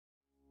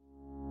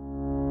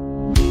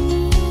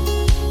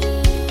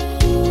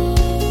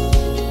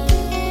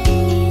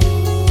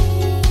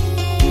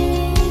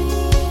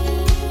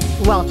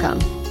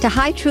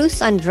High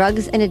Truths on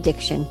Drugs and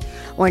Addiction,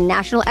 where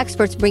national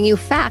experts bring you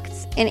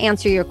facts and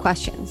answer your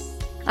questions.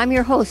 I'm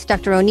your host,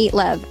 Dr. Ronit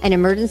Lev, an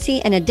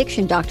emergency and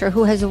addiction doctor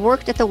who has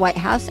worked at the White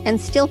House and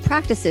still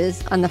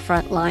practices on the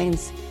front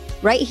lines.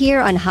 Right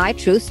here on High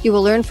Truths, you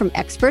will learn from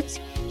experts,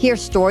 hear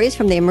stories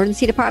from the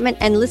emergency department,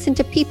 and listen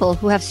to people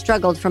who have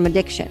struggled from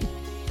addiction.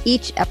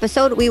 Each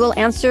episode, we will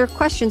answer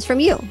questions from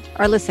you,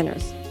 our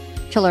listeners.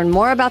 To learn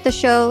more about the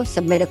show,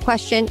 submit a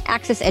question,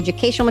 access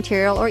educational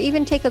material, or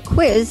even take a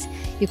quiz,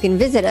 you can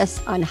visit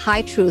us on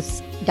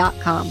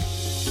hightruths.com.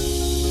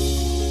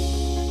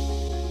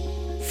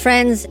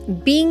 Friends,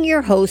 being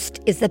your host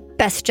is the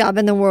best job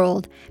in the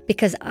world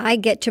because I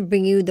get to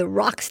bring you the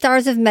rock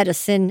stars of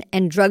medicine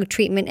and drug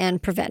treatment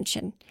and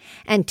prevention.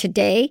 And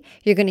today,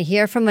 you're going to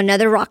hear from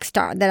another rock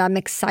star that I'm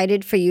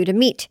excited for you to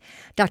meet,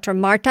 Dr.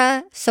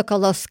 Marta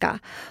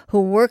Sokolowska,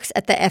 who works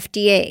at the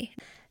FDA,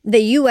 the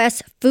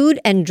U.S. Food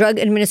and Drug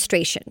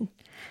Administration.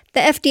 The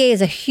FDA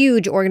is a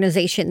huge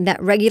organization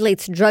that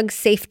regulates drug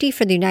safety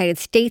for the United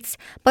States,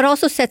 but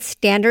also sets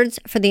standards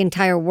for the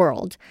entire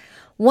world.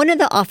 One of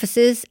the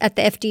offices at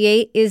the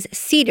FDA is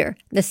CDER,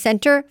 the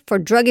Center for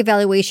Drug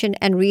Evaluation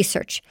and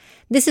Research.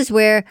 This is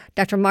where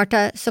Dr.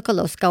 Marta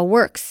Sokolowska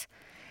works.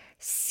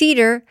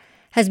 CDER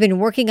has been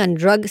working on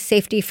drug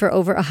safety for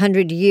over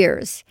 100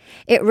 years.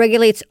 It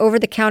regulates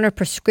over-the-counter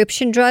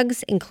prescription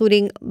drugs,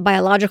 including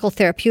biological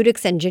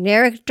therapeutics and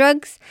generic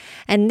drugs.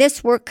 And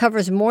this work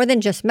covers more than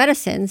just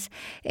medicines.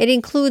 It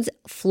includes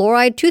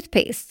fluoride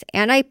toothpaste,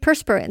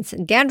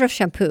 antiperspirants, dandruff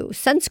shampoo,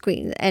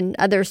 sunscreen, and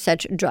other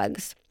such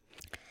drugs.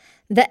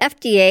 The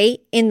FDA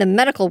in the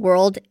medical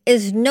world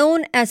is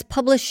known as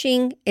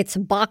publishing its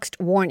boxed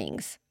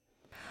warnings.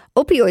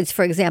 Opioids,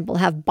 for example,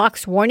 have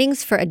boxed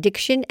warnings for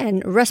addiction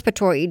and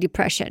respiratory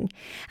depression.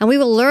 And we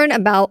will learn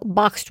about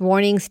boxed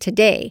warnings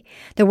today.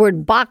 The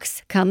word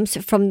box comes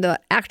from the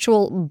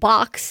actual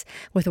box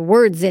with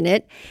words in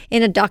it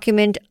in a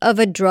document of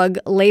a drug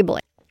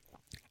labeling.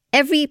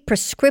 Every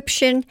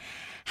prescription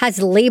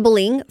has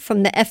labeling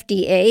from the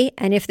FDA,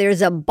 and if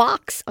there's a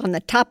box on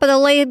the top of the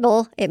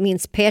label, it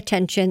means pay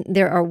attention.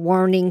 There are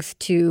warnings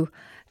to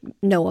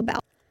know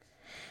about.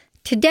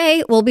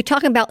 Today, we'll be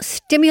talking about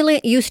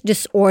stimulant use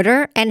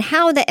disorder and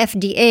how the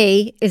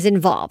FDA is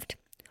involved.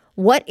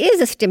 What is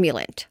a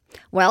stimulant?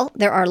 Well,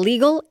 there are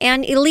legal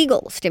and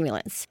illegal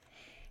stimulants.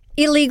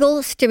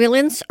 Illegal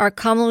stimulants are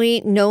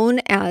commonly known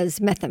as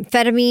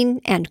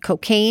methamphetamine and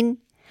cocaine.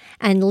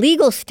 And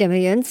legal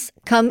stimulants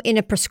come in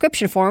a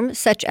prescription form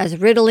such as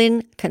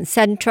Ritalin,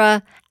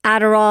 Concentra,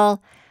 Adderall,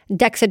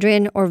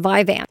 Dexedrine, or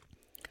Vyvanse.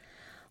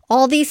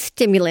 All these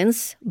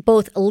stimulants,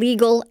 both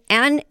legal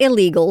and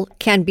illegal,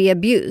 can be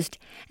abused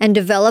and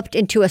developed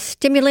into a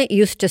stimulant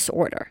use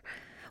disorder.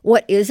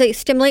 What is a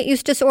stimulant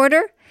use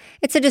disorder?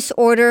 It's a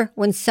disorder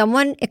when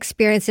someone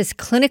experiences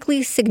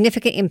clinically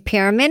significant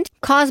impairment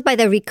caused by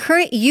the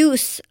recurrent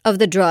use of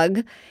the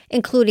drug,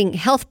 including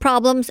health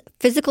problems,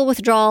 physical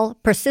withdrawal,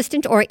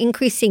 persistent or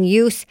increasing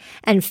use,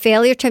 and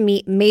failure to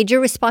meet major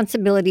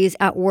responsibilities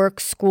at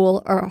work,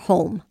 school, or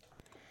home.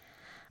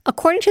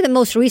 According to the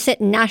most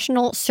recent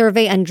National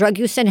Survey on Drug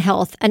Use and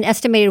Health, an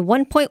estimated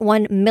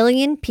 1.1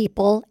 million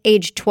people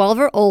aged 12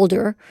 or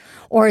older,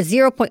 or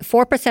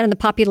 0.4% of the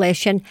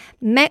population,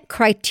 met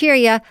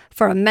criteria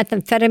for a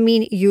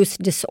methamphetamine use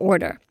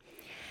disorder.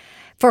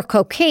 For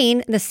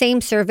cocaine, the same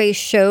survey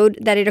showed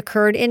that it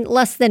occurred in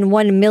less than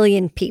 1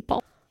 million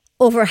people.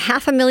 Over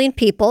 500,000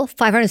 people,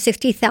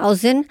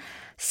 560,000,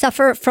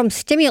 suffer from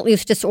stimulant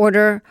use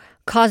disorder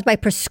caused by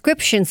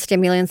prescription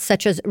stimulants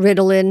such as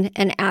Ritalin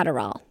and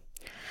Adderall.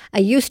 A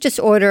use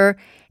disorder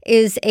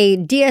is a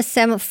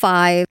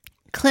DSM-5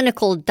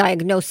 clinical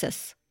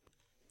diagnosis.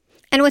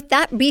 And with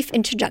that brief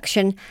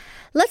introduction,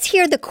 let's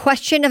hear the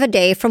question of a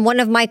day from one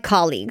of my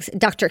colleagues,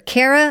 Dr.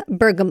 Cara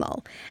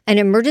Bergamo, an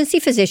emergency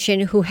physician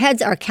who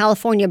heads our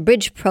California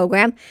Bridge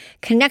program,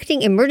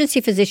 connecting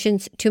emergency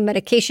physicians to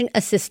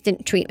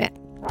medication-assisted treatment.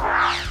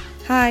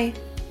 Hi.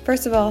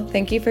 First of all,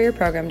 thank you for your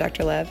program,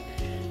 Dr. Lev.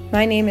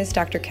 My name is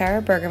Dr.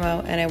 Cara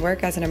Bergamo, and I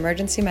work as an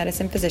emergency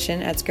medicine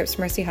physician at Scripps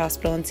Mercy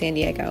Hospital in San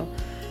Diego.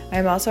 I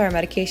am also our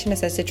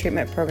medication-assisted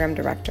treatment program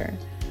director.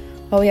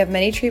 While we have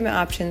many treatment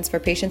options for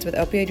patients with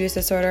opioid use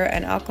disorder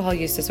and alcohol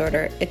use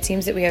disorder, it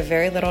seems that we have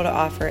very little to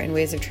offer in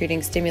ways of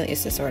treating stimulant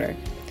use disorder,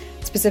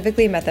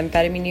 specifically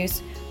methamphetamine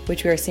use,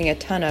 which we are seeing a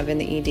ton of in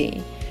the ED.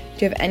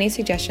 Do you have any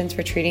suggestions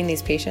for treating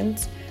these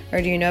patients,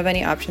 or do you know of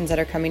any options that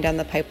are coming down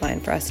the pipeline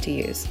for us to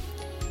use?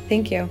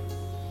 Thank you.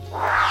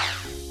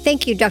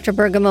 Thank you, Dr.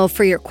 Bergamo,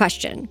 for your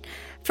question.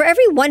 For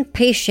every one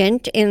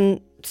patient in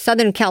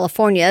Southern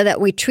California that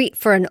we treat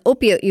for an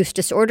opioid use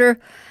disorder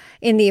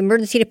in the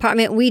emergency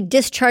department, we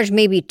discharge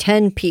maybe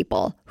 10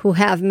 people who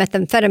have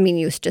methamphetamine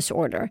use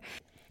disorder.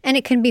 And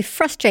it can be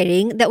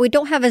frustrating that we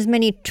don't have as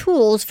many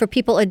tools for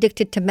people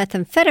addicted to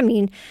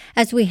methamphetamine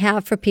as we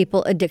have for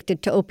people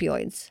addicted to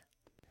opioids.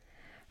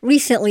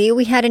 Recently,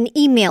 we had an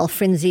email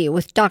frenzy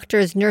with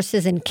doctors,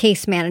 nurses, and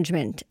case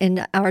management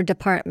in our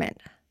department.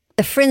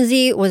 The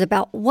frenzy was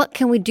about what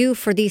can we do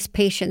for these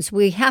patients?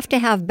 We have to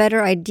have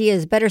better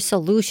ideas, better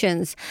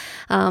solutions,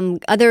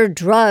 other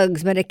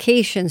drugs,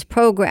 medications,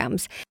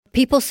 programs.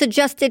 People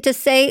suggested to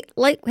say,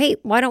 like, hey,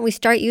 why don't we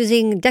start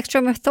using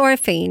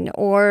dextromethorphan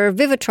or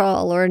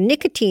Vivitrol or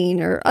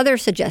nicotine or other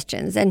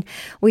suggestions? And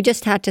we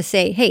just had to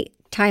say, hey,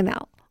 time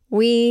out.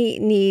 We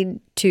need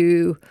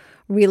to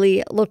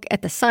really look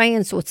at the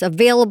science, what's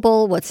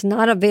available, what's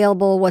not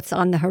available, what's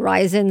on the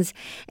horizons.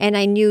 And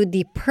I knew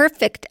the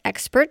perfect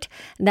expert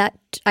that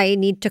I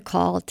need to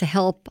call to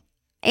help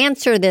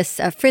answer this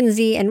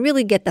frenzy and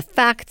really get the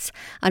facts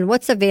on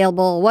what's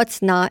available,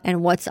 what's not,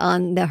 and what's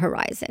on the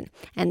horizon.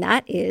 And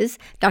that is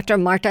Dr.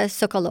 Marta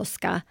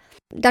Sokolowska.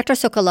 Dr.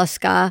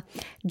 Sokolowska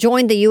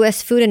joined the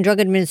U.S. Food and Drug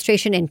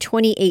Administration in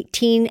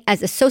 2018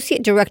 as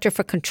Associate Director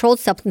for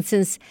Controlled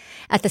Substances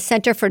at the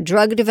Center for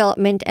Drug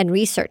Development and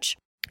Research.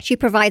 She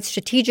provides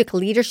strategic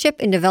leadership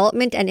in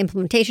development and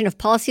implementation of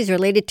policies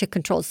related to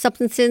controlled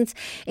substances,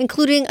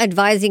 including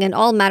advising on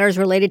all matters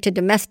related to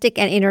domestic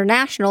and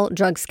international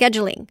drug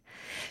scheduling.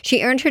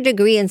 She earned her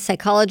degree in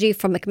psychology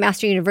from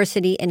McMaster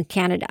University in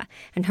Canada,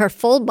 and her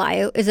full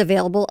bio is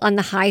available on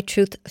the High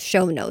Truth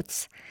show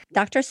notes.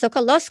 Dr.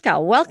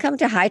 Sokolowska, welcome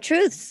to High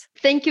Truths.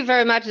 Thank you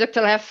very much,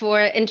 Dr. Lev,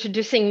 for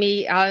introducing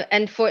me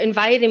and for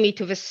inviting me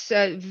to this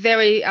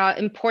very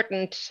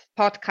important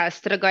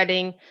podcast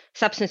regarding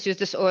substance use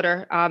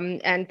disorder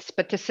and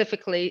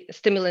specifically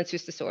stimulant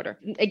use disorder.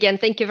 Again,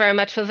 thank you very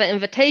much for the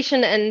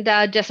invitation. And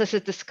just as a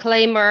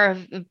disclaimer,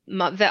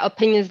 the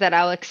opinions that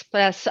I'll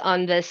express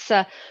on this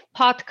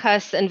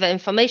podcast and the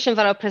information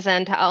that I'll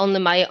present are only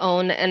my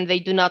own, and they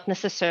do not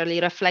necessarily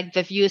reflect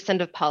the views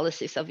and the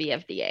policies of the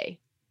FDA.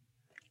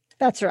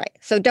 That's right.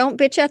 So don't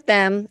bitch at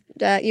them.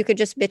 You could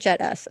just bitch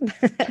at us.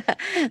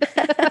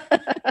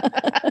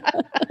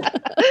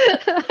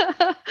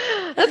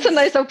 That's a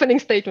nice opening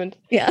statement.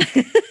 Yeah.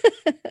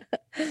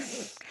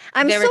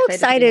 I'm so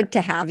excited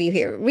to have you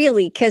here,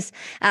 really, because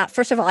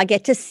first of all, I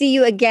get to see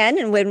you again.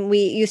 And when we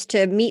used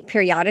to meet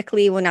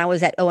periodically when I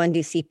was at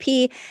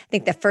ONDCP, I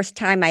think the first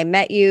time I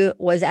met you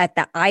was at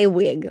the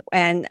iWig.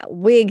 And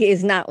wig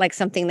is not like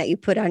something that you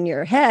put on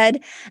your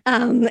head.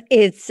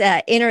 It's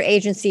an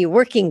interagency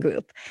working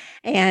group.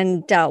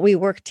 And we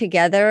worked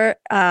together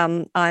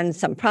on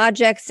some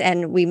projects,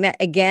 and we met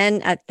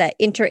again at the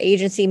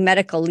Interagency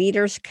Medical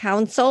Leaders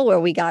Council, where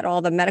we got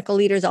all the medical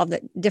leaders, all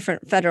the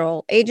different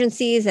federal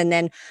agencies, and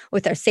then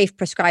with our Safe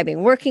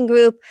Prescribing Working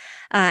Group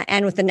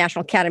and with the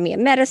National Academy of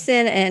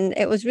Medicine. And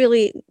it was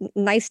really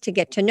nice to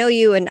get to know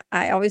you. And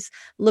I always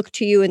look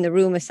to you in the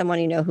room as someone,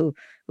 who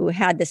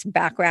had this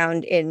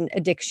background in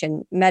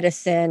addiction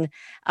medicine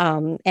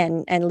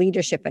and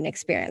leadership and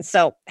experience.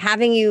 So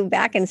having you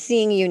back and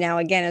seeing you now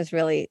again is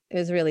really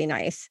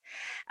nice.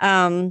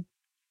 Dr.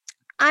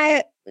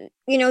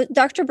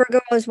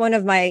 Bergamo is one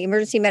of my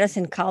emergency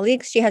medicine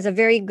colleagues. She has a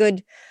very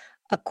good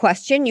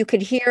question. You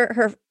could hear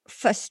her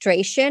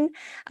frustration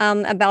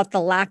about the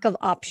lack of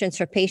options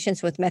for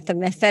patients with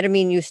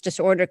methamphetamine use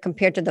disorder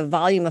compared to the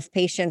volume of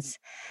patients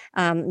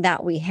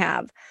that we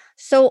have.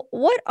 So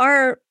what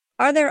are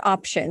there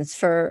options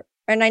for,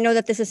 and I know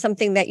that this is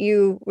something that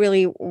you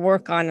really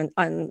work on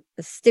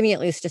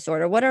stimulant use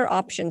disorder. What are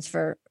options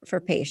for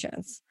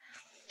patients?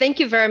 Thank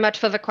you very much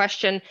for the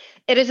question.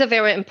 It is a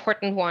very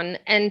important one.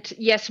 And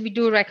yes, we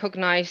do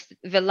recognize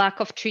the lack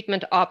of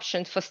treatment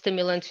options for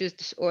stimulant use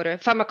disorder,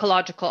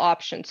 pharmacological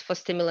options for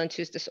stimulant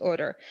use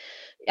disorder.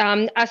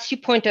 As you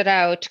pointed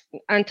out,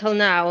 until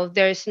now,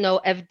 there is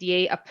no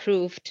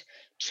FDA-approved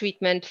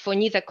treatment for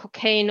neither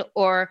cocaine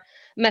or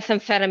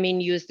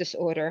methamphetamine use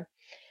disorder.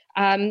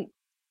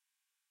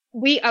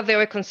 We are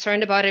very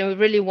concerned about it, and we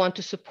really want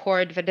to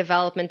support the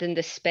development in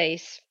this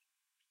space.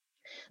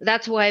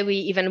 That's why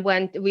we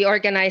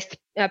organized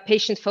a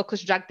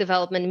patient-focused drug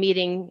development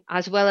meeting,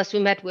 as well as we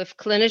met with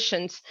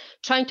clinicians,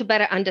 trying to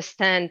better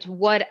understand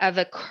what are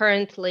the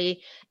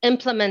currently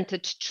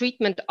implemented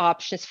treatment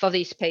options for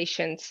these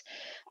patients.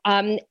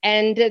 And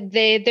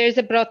there's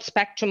a broad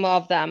spectrum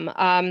of them.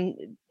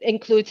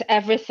 Includes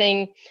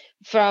everything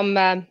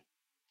from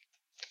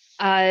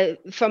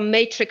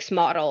matrix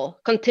model,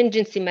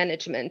 contingency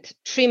management,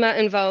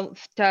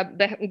 trauma-involved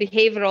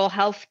behavioral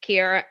health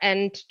care,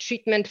 and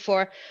treatment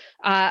for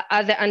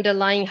other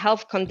underlying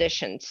health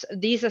conditions.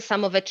 These are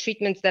some of the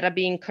treatments that are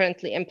being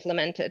currently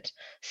implemented.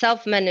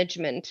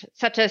 Self-management,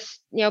 such as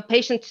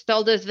patients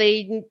told us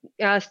they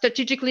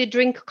strategically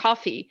drink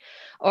coffee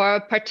or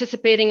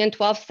participating in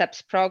 12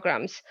 steps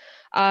programs,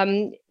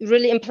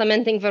 really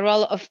implementing the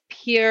role of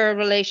peer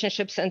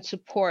relationships and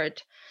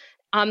support.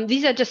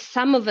 These are just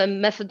some of the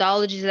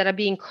methodologies that are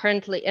being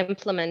currently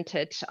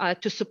implemented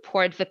to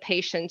support the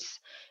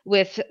patients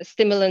with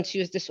stimulant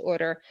use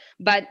disorder.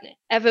 But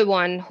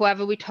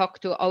whoever we talk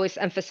to, always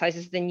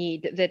emphasizes the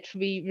need that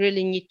we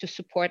really need to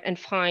support and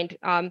find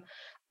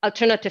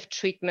alternative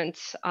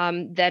treatments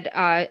that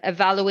are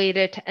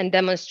evaluated and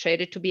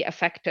demonstrated to be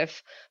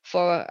effective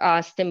for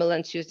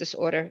stimulant use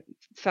disorder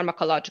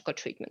pharmacological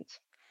treatments.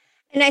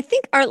 And I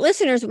think our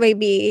listeners may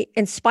be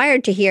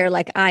inspired to hear,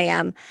 like I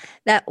am,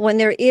 that when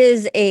there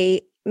is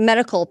a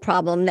medical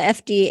problem, the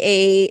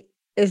FDA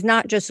is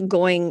not just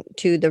going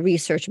to the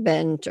research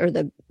bench or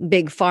the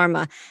big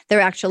pharma.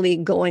 They're actually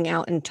going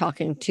out and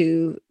talking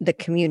to the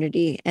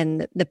community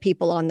and the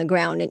people on the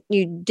ground. And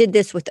you did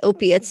this with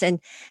opiates, and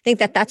I think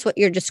that that's what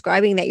you're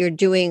describing that you're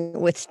doing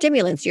with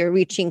stimulants. You're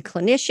reaching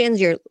clinicians,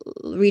 you're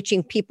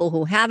reaching people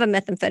who have a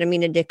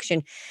methamphetamine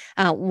addiction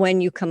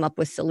when you come up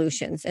with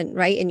solutions. And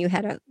right, and you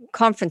had a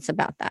conference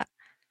about that.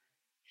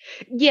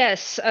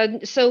 Yes.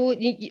 So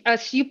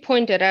as you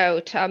pointed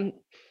out,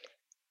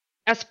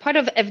 as part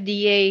of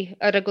FDA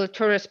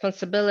regulatory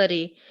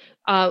responsibility,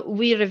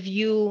 we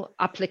review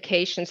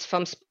applications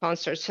from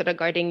sponsors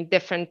regarding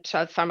different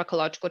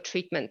pharmacological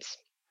treatments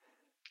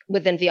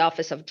within the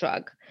Office of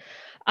Drug.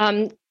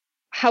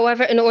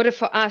 However, in order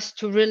for us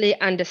to really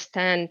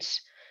understand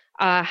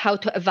how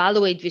to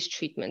evaluate these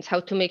treatments, how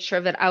to make sure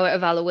that our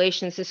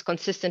evaluations is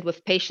consistent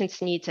with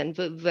patients' needs and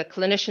the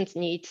clinicians'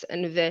 needs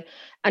and the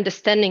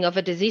understanding of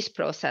a disease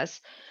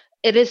process,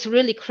 it is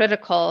really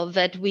critical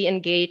that we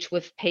engage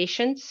with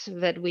patients,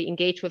 that we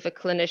engage with a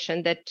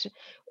clinician, that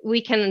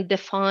we can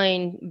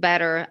define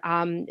better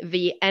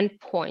the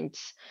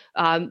endpoints.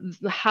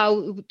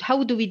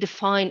 How do we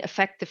define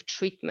effective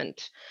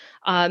treatment?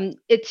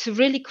 It's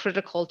really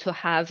critical to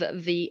have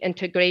the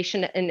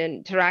integration and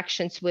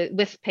interactions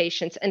with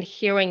patients and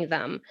hearing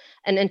them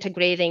and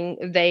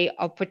integrating their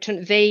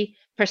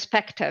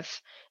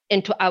perspective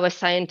into our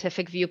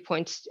scientific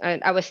viewpoints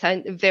and our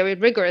very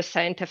rigorous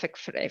scientific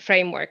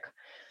framework.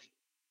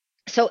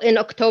 So in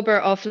October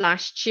of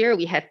last year,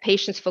 we had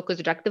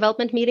patients-focused drug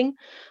development meeting,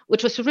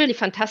 which was a really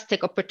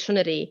fantastic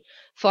opportunity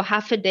for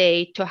half a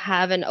day to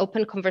have an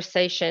open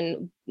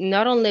conversation,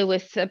 not only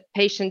with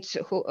patients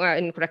who are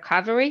in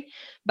recovery,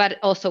 but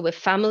also with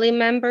family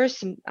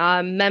members,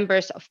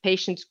 members of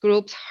patients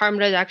groups, harm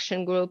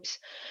reduction groups,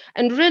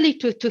 and really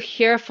to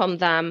hear from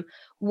them.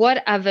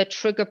 What are the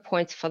trigger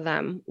points for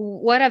them?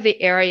 What are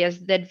the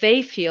areas that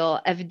they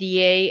feel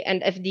FDA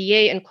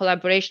in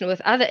collaboration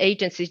with other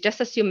agencies, just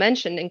as you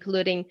mentioned,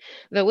 including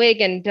the WIG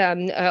and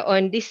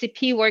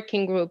ONDCP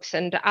working groups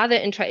and other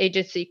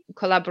intra-agency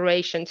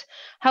collaborations,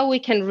 how we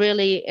can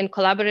really, in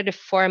collaborative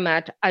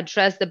format,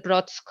 address the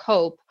broad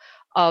scope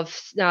of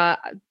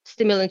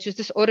stimulant use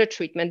disorder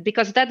treatment,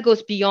 because that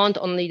goes beyond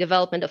only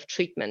development of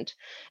treatment.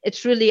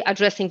 It's really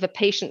addressing the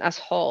patient as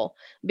whole,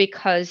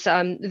 because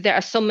there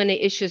are so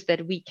many issues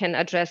that we can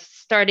address,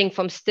 starting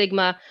from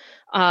stigma,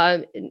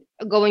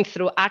 going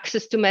through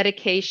access to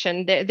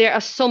medication. There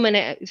are so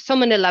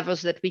many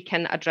levels that we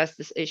can address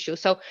this issue.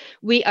 So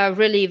we are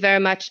really very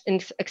much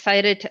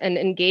excited and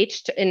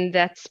engaged in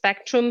that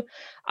spectrum,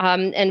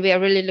 and we are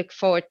really look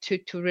forward to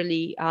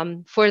really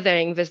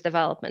furthering this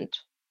development.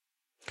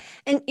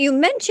 And you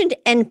mentioned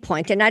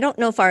endpoint, and I don't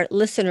know if our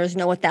listeners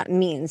know what that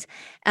means.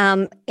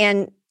 And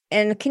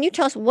can you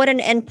tell us what an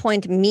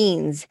endpoint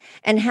means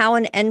and how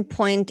an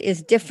endpoint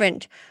is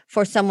different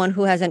for someone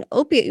who has an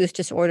opiate use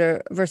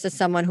disorder versus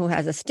someone who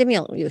has a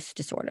stimulant use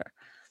disorder?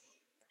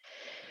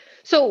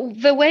 So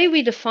the way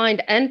we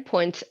define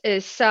endpoints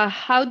is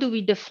how do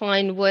we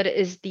define what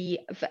is the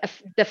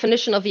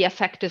definition of the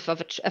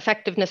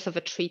effectiveness of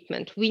a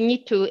treatment? We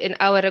need to, in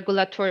our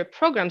regulatory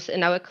programs,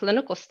 in our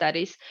clinical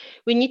studies,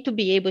 we need to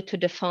be able to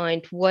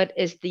define what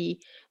is the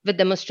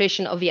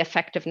demonstration of the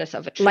effectiveness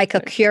of a treatment. Like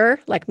a cure,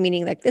 like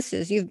meaning like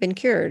you've been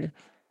cured.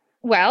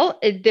 Well,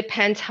 it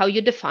depends how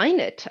you define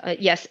it.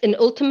 Yes, in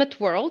ultimate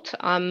world,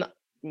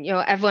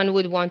 everyone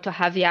would want to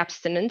have the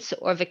abstinence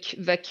or the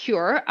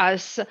cure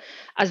as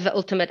the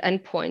ultimate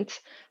endpoint.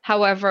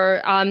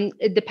 However,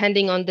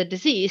 depending on the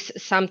disease,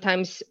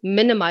 sometimes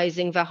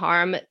minimizing the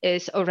harm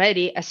is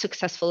already a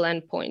successful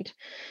endpoint.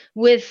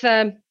 With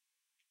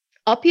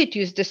opiate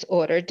use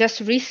disorder,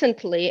 just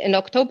recently in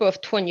October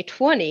of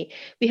 2020,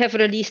 we have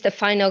released a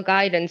final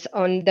guidance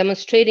on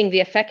demonstrating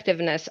the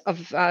effectiveness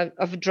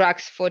of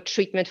drugs for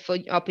treatment for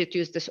opiate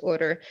use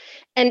disorder.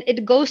 And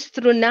it goes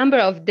through a number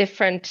of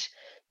different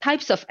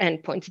types of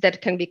endpoints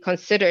that can be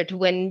considered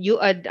when you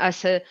are,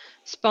 as a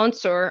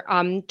sponsor,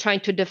 trying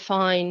to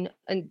define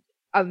and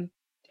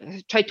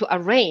try to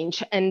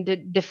arrange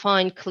and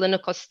define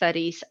clinical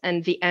studies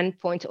and the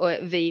endpoint or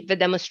the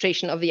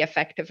demonstration of the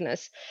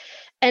effectiveness.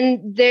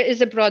 And there is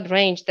a broad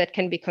range that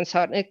can be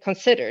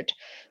considered.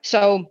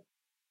 So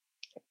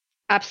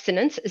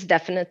abstinence is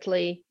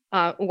definitely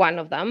one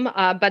of them,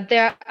 but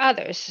there are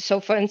others. So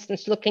for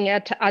instance, looking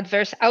at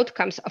adverse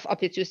outcomes of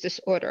opiate use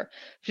disorder,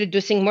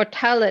 reducing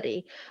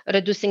mortality,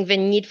 reducing the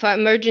need for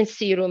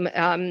emergency room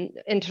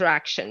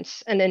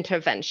interactions and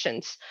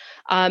interventions,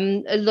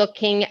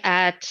 looking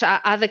at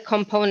other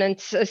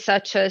components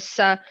such as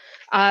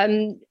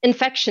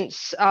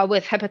infections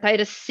with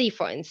hepatitis C,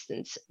 for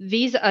instance.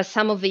 These are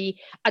some of the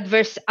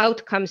adverse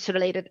outcomes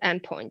related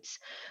endpoints.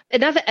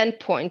 Another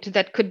endpoint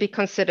that could be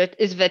considered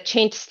is the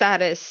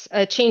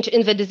change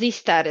in the disease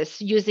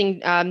status using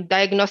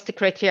diagnostic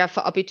criteria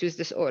for opiate use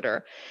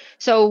disorder.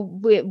 So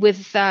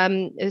with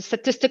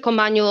Statistical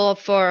Manual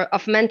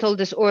of Mental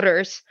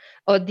Disorders,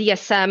 or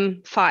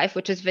DSM-5,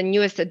 which is the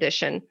newest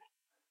edition,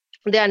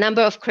 there are a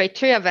number of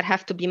criteria that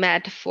have to be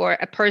met for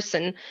a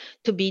person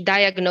to be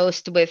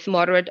diagnosed with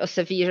moderate or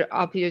severe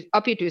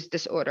opioid use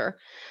disorder.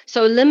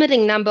 So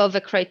limiting number of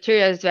the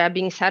criteria that are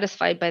being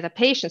satisfied by the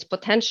patients,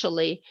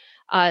 potentially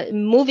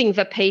moving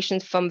the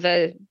patient from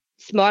the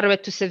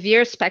moderate to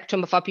severe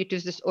spectrum of opioid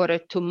use disorder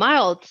to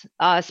mild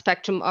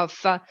spectrum of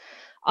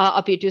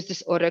opioid use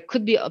disorder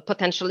could be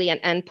potentially an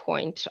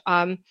endpoint.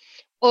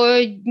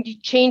 Or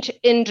change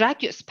in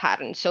drug use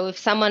pattern. So if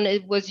someone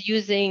was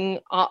using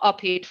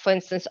opioid, for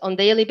instance, on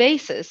daily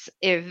basis,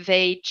 if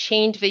they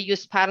change the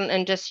use pattern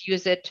and just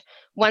use it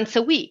once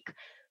a week,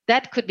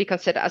 that could be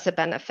considered as a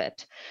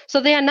benefit. So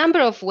there are a number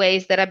of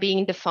ways that are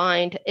being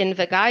defined in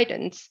the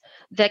guidance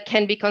that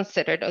can be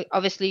considered.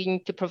 Obviously, you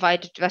need to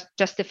provide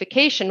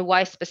justification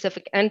why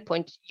specific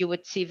endpoint you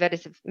would see that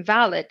is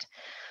valid.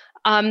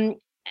 And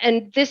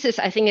this is,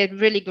 I think, a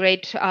really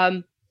great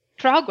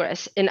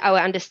progress in our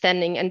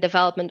understanding and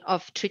development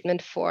of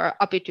treatment for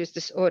opioid use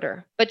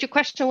disorder. But your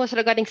question was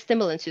regarding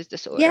stimulants use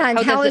disorder. Yeah, and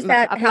how is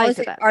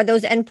that? Are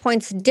those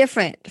endpoints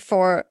different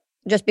for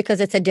just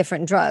because it's a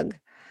different drug?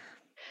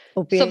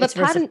 Opiates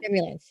versus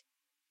stimulants.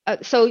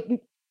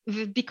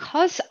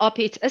 Because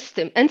opiates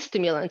and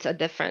stimulants are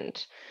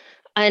different,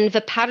 and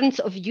the patterns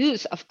of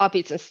use of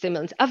opiates and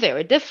stimulants are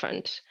very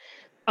different,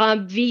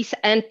 these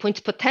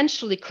endpoints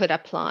potentially could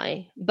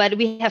apply, but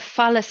we have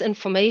far less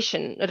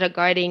information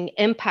regarding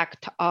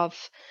impact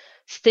of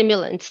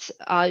stimulants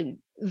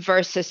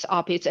versus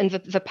opiates and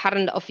the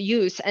pattern of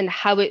use and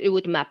how it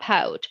would map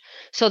out.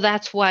 So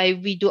that's why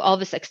we do all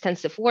this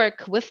extensive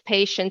work with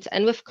patients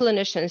and with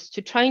clinicians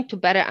to trying to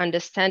better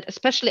understand,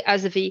 especially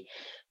as the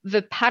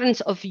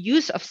patterns of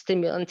use of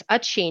stimulants are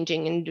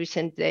changing in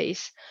recent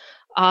days.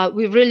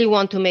 We really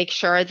want to make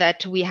sure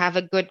that we have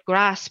a good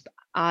grasp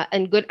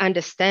and good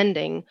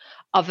understanding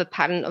of a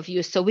pattern of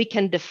use so we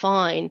can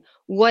define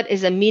what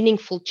is a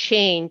meaningful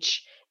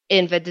change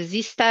in the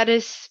disease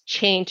status,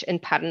 change in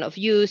pattern of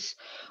use,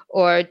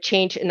 or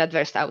change in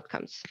adverse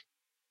outcomes.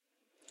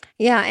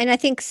 Yeah, and I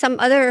think some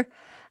other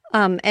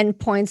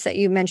endpoints that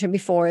you mentioned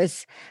before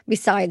is,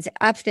 besides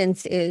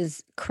abstinence,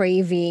 is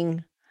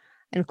craving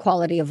and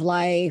quality of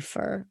life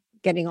or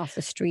getting off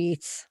the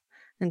streets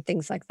and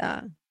things like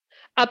that.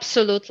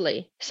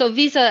 Absolutely. So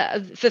these are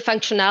the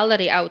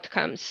functionality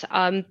outcomes,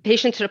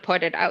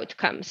 patient-reported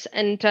outcomes,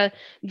 and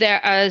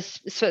there are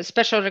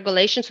special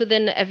regulations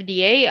within the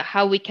FDA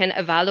how we can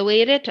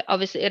evaluate it.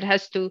 Obviously,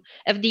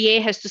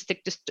 FDA has to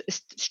stick to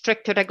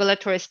strict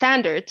regulatory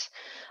standards,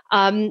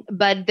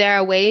 but there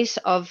are ways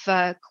of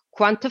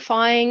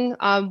quantifying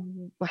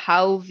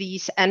how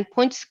these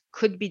endpoints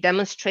could be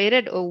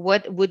demonstrated or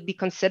what would be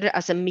considered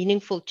as a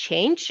meaningful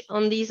change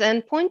on these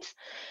endpoints.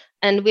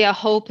 And we are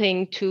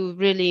hoping to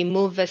really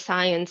move the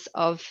science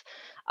of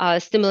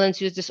stimulants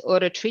use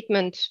disorder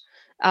treatment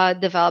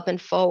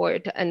development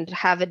forward and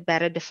have it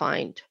better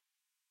defined.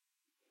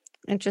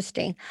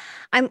 Interesting.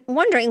 I'm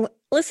wondering,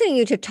 listening to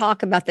you to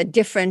talk about the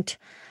different,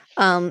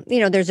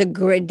 there's a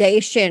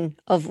gradation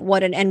of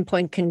what an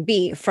endpoint can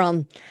be,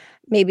 from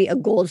maybe a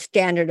gold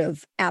standard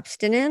of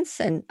abstinence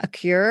and a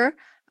cure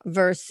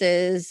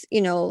versus,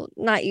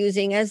 not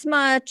using as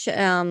much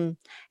and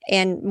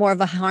more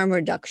of a harm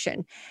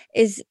reduction.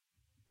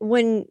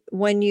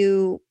 When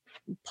you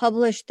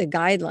publish the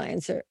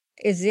guidelines, or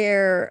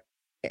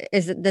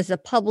does the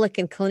public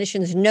and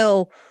clinicians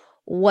know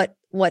what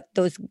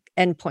those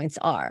endpoints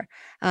are?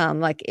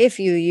 Like if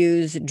you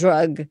use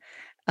drug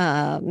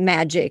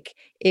magic,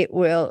 it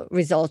will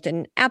result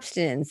in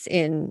abstinence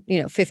in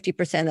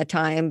 50% of the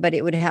time, but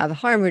it would have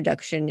harm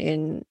reduction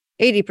in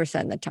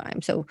 80% of the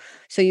time. So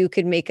you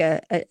could make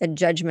a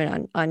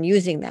judgment on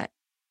using that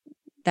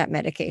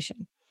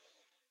medication.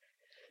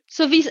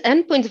 So these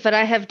endpoints that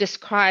I have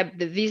described,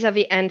 these are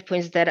the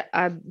endpoints that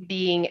are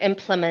being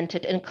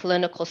implemented in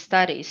clinical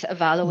studies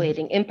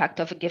evaluating impact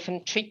of a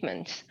given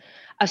treatment,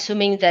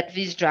 assuming that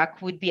this drug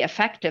would be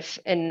effective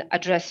in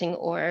addressing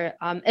or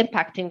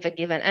impacting the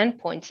given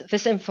endpoints.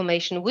 This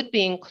information would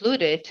be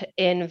included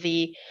in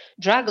the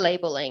drug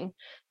labeling.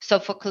 So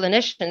for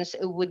clinicians,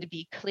 it would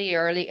be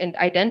clearly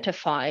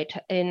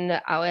identified in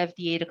our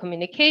FDA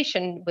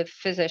communication with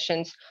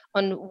physicians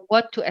on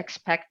what to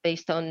expect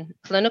based on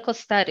clinical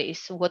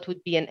studies, what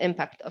would be an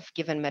impact of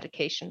given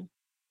medication.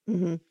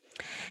 Mm-hmm.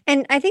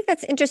 And I think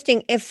that's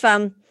interesting. If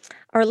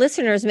our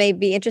listeners may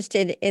be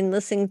interested in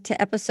listening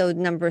to episode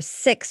number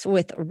 6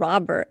 with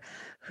Robert,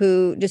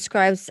 who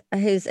describes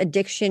his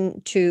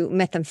addiction to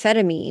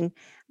methamphetamine,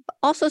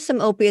 also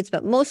some opiates,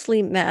 but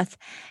mostly meth.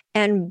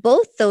 And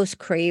both those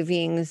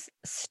cravings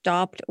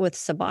stopped with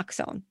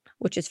Suboxone,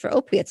 which is for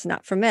opiates,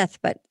 not for meth,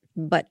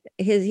 but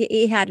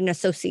he had an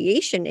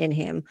association in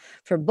him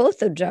for both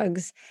the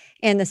drugs,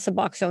 and the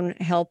Suboxone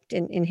helped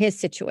in his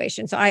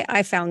situation. So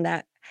I found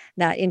that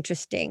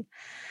interesting.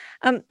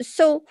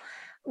 So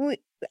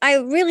I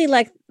really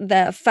like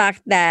the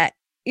fact that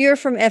you're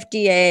from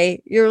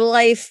FDA, your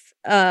life,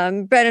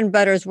 bread and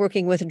butter is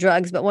working with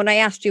drugs. But when I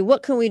asked you,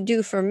 what can we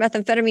do for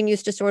methamphetamine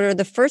use disorder?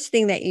 The first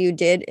thing that you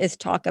did is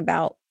talk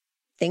about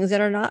things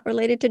that are not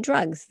related to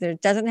drugs. There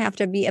doesn't have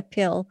to be a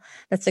pill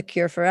that's a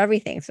cure for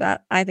everything. So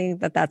I think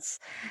that's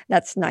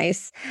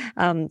nice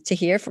to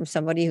hear from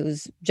somebody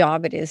whose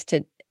job it is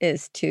to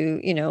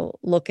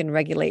look and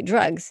regulate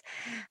drugs.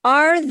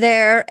 Are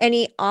there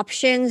any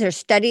options or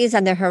studies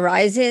on the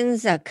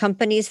horizons,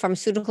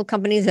 pharmaceutical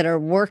companies that are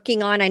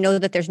working on? I know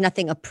that there's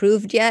nothing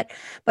approved yet,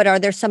 but are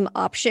there some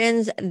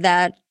options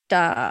that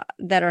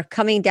are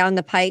coming down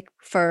the pike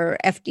for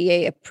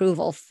FDA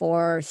approval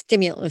for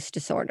stimulant use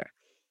disorder?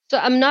 So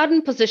I'm not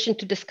in position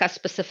to discuss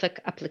specific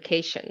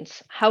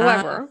applications.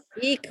 However,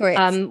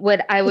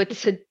 what I would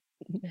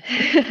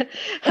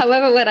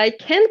however, what I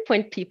can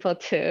point people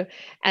to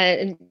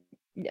and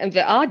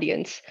the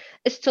audience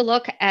is to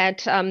look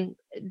at,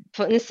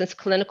 for instance,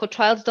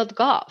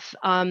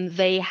 clinicaltrials.gov.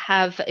 They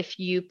have, if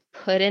you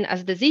put in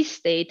as disease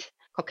state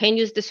cocaine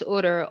use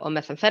disorder or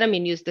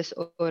methamphetamine use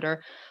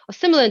disorder or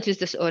stimulant use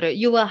disorder,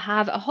 you will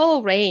have a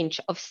whole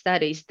range of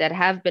studies that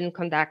have been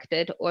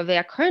conducted or they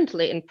are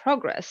currently in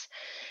progress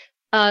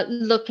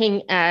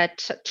looking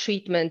at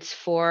treatments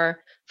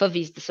for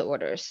these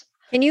disorders.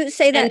 Can you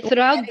say that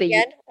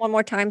again one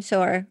more time?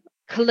 So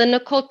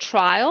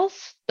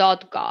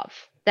clinicaltrials.gov.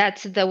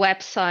 That's the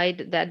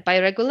website that by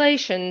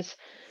regulations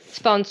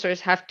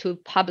sponsors have to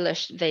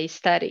publish these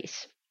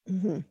studies.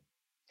 Mm-hmm.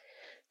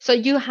 So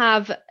you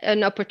have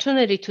an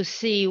opportunity to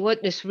see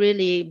what is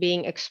really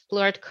being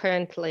explored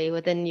currently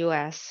within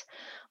US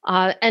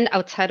and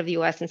outside of the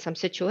US in some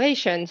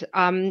situations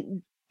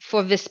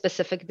for this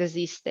specific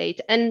disease state.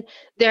 And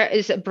there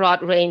is a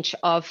broad range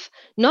of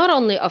not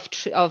only of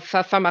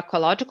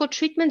pharmacological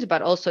treatments,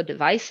 but also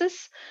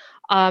devices.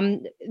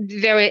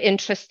 Very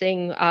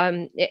interesting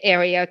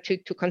area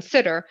to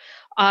consider.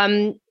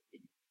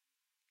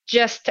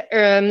 Just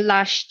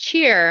last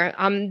year,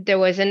 there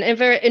was a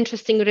very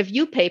interesting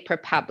review paper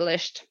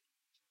published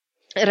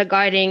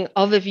regarding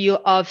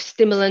overview of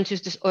stimulant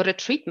use disorder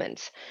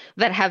treatments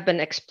that have been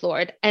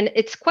explored. And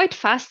it's quite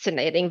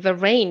fascinating, the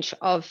range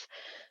of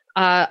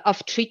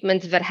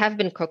treatments that have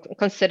been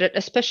considered,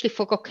 especially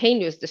for cocaine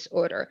use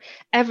disorder.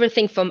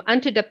 Everything from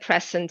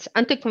antidepressants,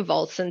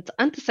 anticonvulsants,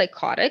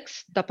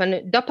 antipsychotics,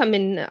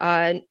 dopamine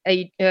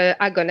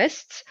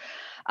agonists,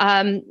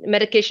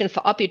 medication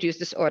for opioid use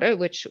disorder,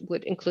 which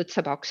would include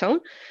Suboxone,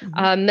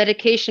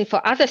 medication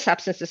for other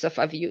substances of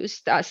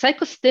abuse,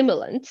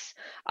 psychostimulants,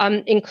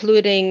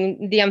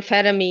 including the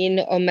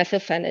amphetamine or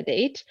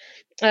methylphenidate,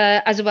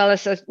 as well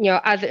as a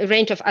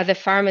range of other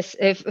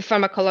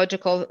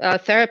pharmacological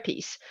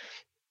therapies.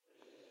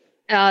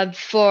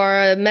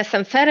 For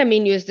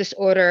methamphetamine use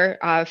disorder,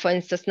 for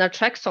instance,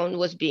 naltrexone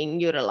was being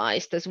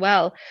utilized as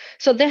well.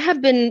 So there have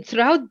been,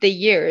 throughout the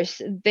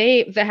years,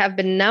 there have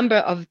been a number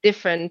of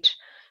different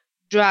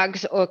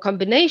drugs or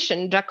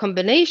drug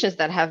combinations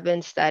that have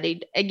been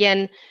studied.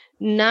 Again,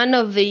 none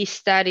of these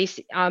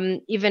studies,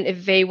 even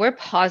if they were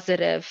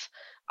positive,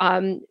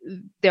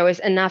 there was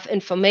enough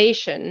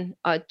information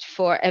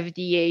for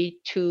FDA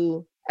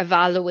to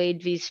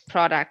evaluate these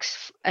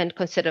products and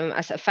consider them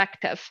as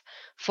effective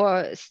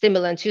for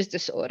stimulant use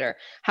disorder.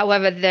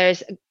 However,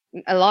 there's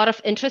a lot of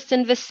interest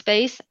in this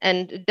space,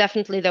 and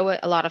definitely there were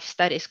a lot of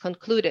studies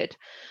concluded.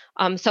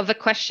 So the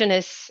question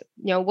is,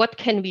 what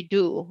can we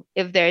do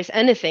if there is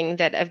anything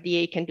that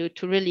FDA can do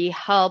to really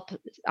help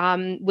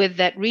with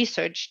that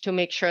research to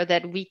make sure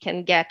that we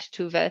can get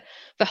to the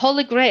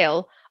holy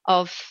grail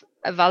of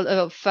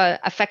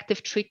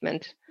effective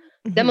treatment,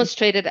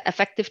 demonstrated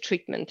effective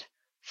treatment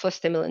for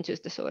stimulant use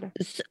disorder.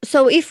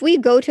 So if we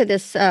go to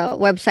this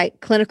website,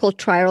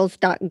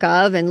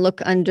 clinicaltrials.gov, and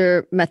look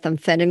under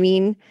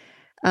methamphetamine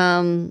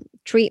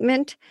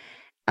treatment,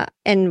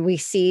 and we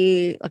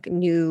see like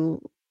new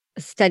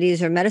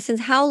studies or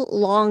medicines, how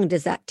long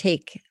does that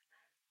take,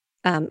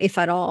 if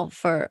at all,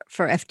 for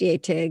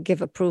FDA to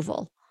give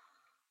approval?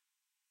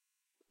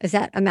 Is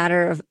that a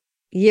matter of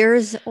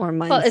years or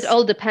months? Well, it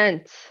all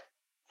depends.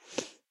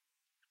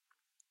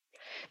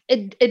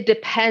 It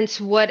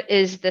depends what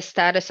is the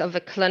status of a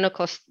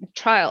clinical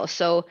trial.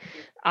 So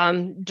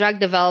drug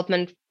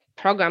development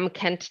program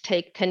can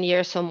take 10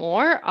 years or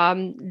more,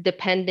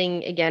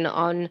 depending again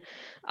on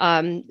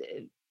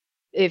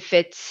if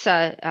it's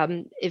a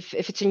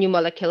new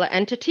molecular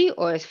entity,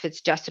 or if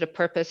it's just at a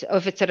purpose, or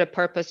if it's at a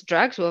purpose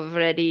drugs with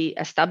already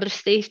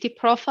established safety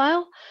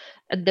profile,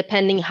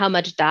 depending how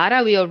much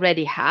data we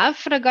already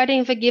have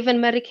regarding the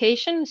given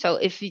medication. So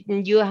if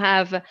you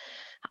have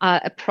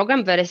a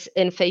program that is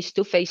in phase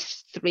 2,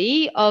 phase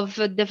 3 of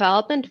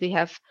development, we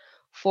have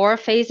 4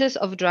 phases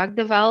of drug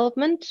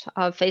development.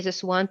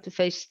 Phases 1 to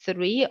phase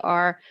 3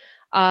 are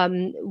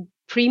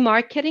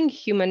pre-marketing,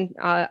 human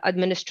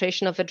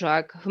administration of a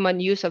drug,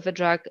 human use of a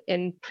drug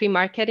in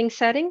pre-marketing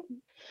setting.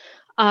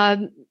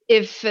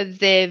 If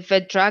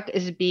the drug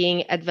is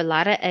being at the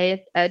latter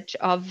edge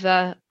of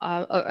the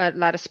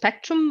latter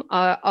spectrum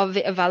of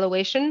the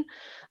evaluation,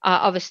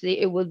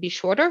 obviously it will be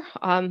shorter,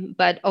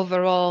 but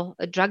overall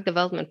drug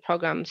development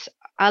programs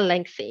are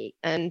lengthy,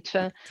 and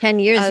 10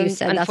 years, you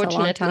said, that's a long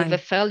unfortunately time. The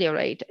failure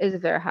rate is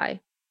very high.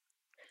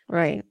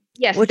 Right.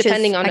 Yes,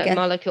 depending on the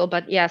molecule,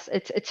 but yes,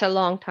 it's a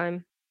long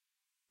time.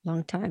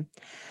 Long time.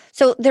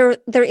 So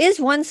there is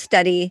one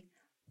study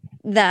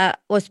that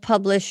was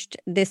published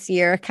this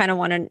year. Kind of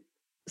want to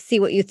see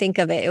what you think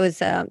of it. It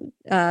was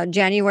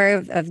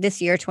January of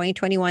this year,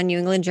 2021, New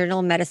England Journal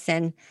of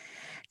Medicine.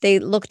 They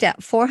looked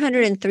at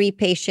 403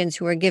 patients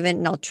who were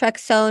given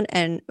naltrexone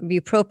and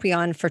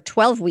bupropion for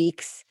 12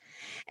 weeks,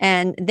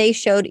 and they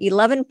showed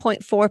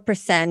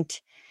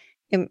 11.4%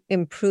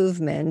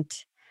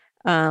 improvement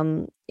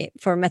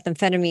for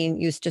methamphetamine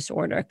use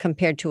disorder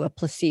compared to a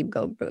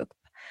placebo group.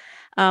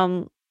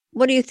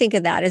 What do you think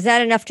of that? Is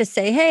that enough to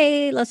say,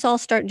 hey, let's all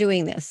start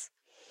doing this?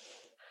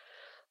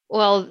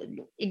 Well,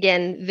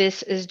 again,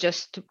 this is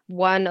just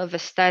one of the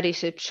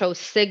studies. It shows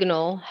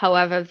signal.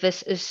 However,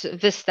 this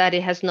study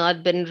has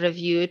not been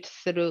reviewed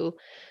through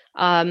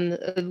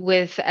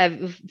it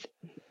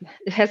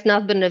has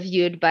not been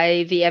reviewed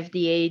by the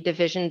FDA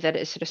division that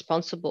is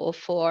responsible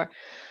for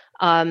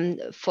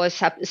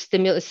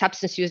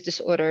substance use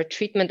disorder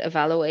treatment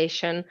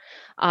evaluation.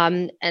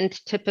 And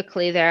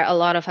typically there are a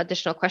lot of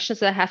additional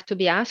questions that have to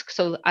be asked.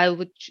 So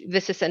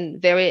this is a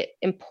very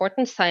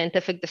important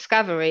scientific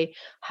discovery.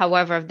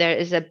 However, there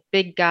is a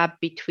big gap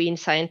between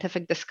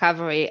scientific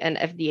discovery and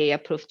FDA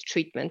approved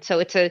treatment. So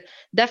it's a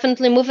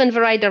definitely move in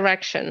the right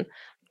direction,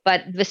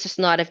 but this is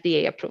not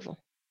FDA approval.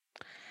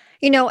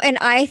 And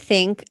I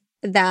think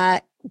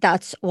that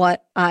that's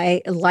what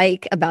I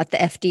like about the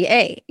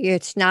FDA.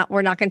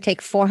 We're not going to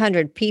take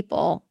 400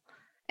 people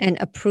and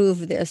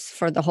approve this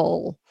for the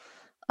whole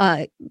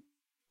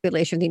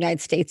population of the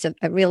United States,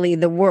 really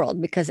the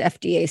world, because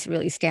FDA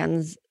really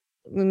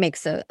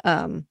makes a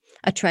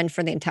trend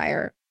for the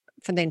entire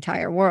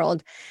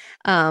world.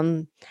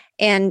 And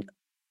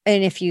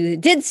if you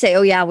did say,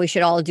 oh, yeah, we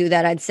should all do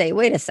that, I'd say,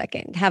 wait a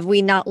second. Have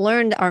we not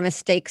learned our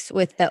mistakes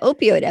with the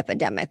opioid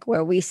epidemic,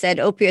 where we said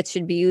opioids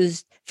should be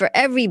used for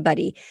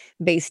everybody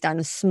based on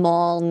a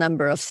small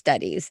number of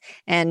studies?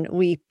 And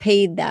we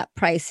paid that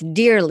price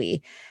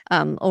dearly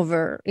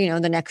over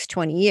the next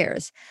 20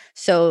 years.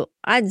 So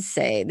I'd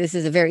say this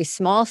is a very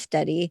small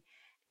study.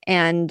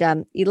 And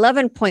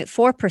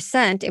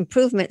 11.4%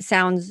 improvement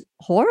sounds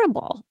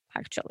horrible,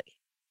 actually.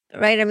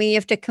 Right? I mean, you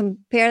have to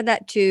compare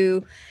that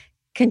to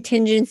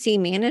contingency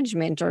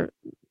management or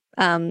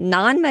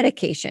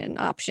non-medication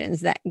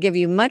options that give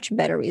you much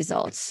better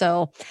results.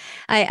 So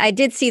I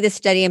did see the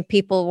study, and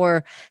people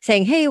were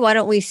saying, hey, why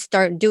don't we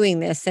start doing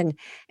this? And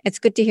it's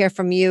good to hear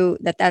from you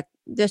that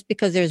just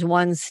because there's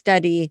one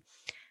study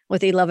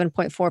with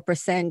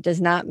 11.4% does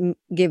not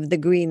give the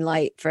green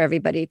light for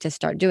everybody to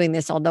start doing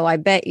this. Although I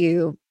bet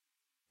you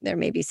there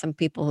may be some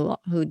people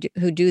who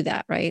do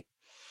that, right?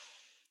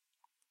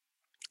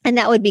 And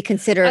that would be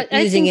considered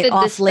using it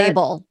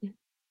off-label.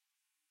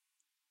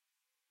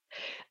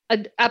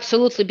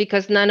 Absolutely,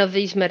 because none of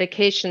these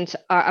medications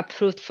are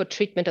approved for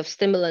treatment of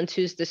stimulant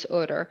use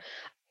disorder.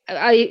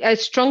 I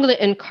strongly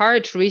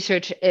encourage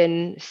research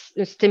in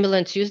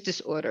stimulant use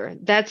disorder.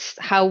 That's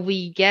how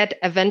we get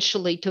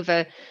eventually to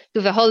the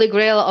holy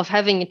grail of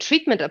having a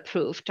treatment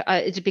approved.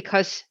 It's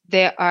because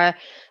there are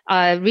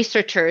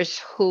researchers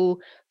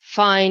who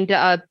find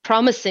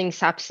promising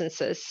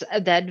substances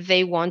that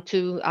they want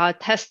to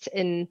test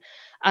in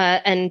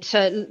and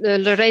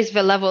raise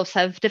the level of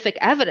scientific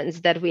evidence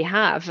that we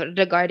have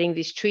regarding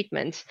these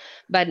treatments.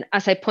 But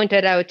as I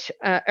pointed out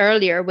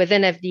earlier,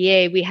 within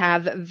FDA, we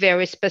have a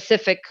very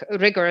specific,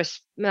 rigorous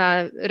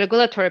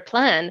regulatory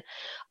plan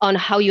on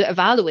how you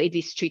evaluate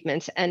these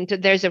treatments. And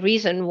there's a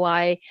reason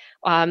why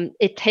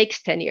it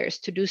takes 10 years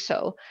to do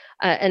so.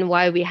 And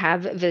why we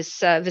have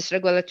this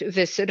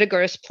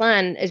rigorous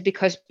plan is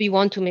because we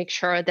want to make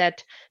sure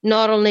that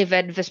not only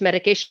that this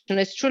medication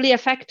is truly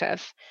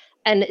effective,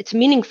 and it's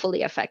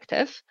meaningfully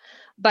effective,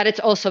 but it's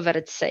also that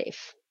it's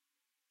safe.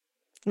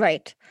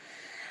 Right.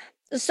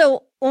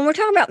 So when we're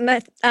talking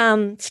about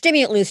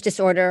stimulant use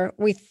disorder,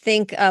 I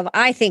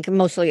think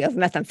mostly of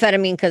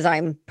methamphetamine because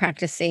I'm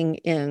practicing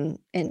in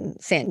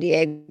San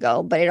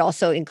Diego, but it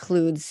also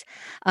includes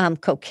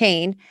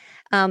cocaine.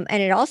 And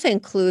it also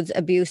includes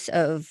abuse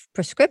of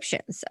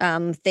prescriptions,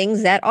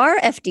 things that are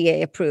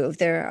FDA approved.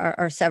 There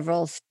are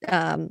several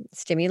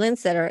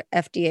stimulants that are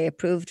FDA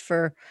approved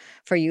for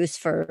use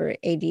for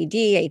ADD,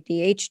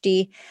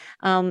 ADHD,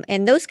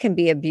 and those can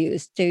be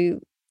abused. Is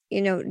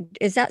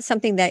that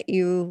something that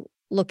you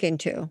look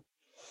into?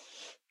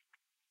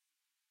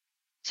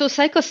 So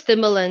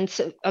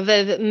psychostimulants,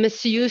 the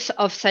misuse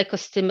of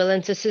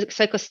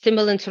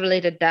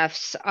psychostimulant-related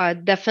deaths are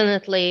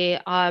definitely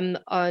on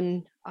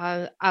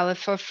our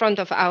forefront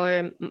of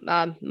our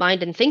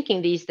mind and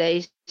thinking these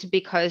days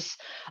because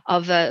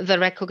of the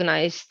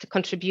recognized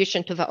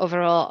contribution to the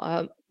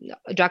overall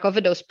drug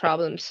overdose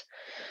problems.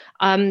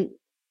 And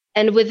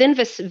within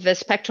the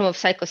spectrum of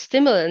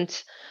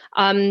psychostimulants,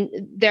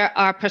 there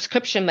are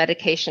prescription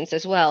medications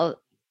as well,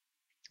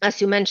 as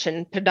you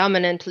mentioned,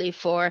 predominantly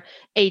for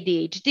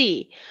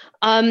ADHD.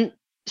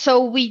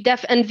 So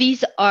and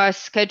these are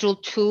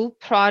Schedule II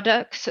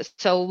products,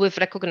 so with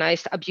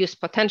recognized abuse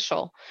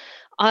potential.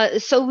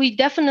 So we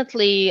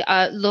definitely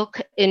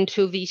look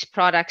into these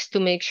products to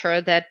make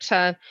sure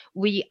that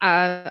we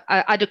are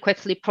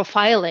adequately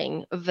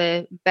profiling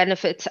the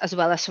benefits as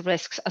well as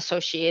risks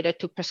associated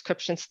to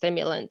prescription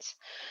stimulants.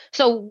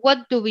 So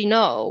what do we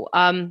know?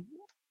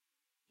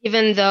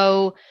 Even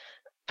though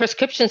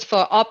prescription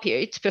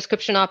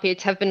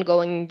opiates have been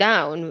going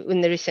down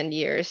in the recent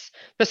years,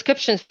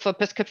 prescriptions for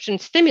prescription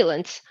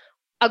stimulants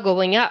are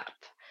going up.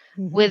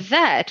 Mm-hmm. With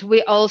that,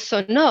 we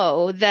also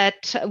know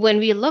that when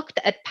we looked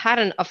at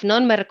pattern of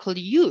non-medical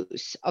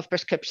use of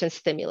prescription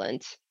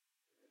stimulants,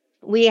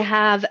 we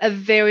have a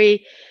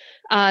very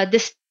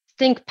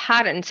distinct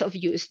patterns of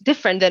use,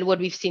 different than what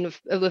we've seen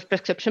with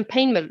prescription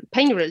pain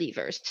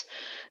relievers.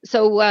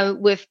 So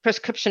with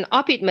prescription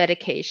opiate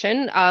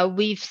medication,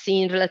 we've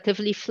seen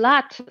relatively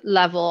flat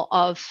level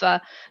of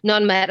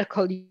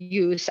non-medical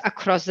use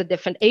across the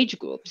different age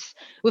groups.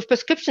 With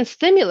prescription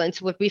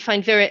stimulants, what we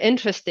find very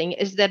interesting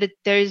is that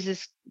there is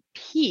this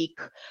peak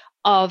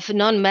of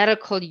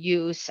non-medical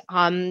use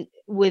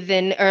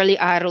within early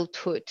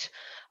adulthood.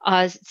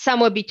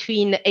 Somewhere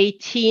between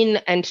 18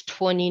 and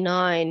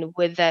 29,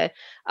 with the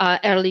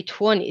early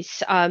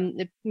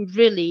 20s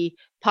really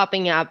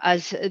popping up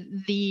as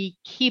the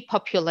key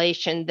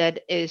population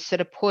that is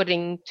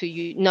reporting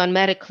to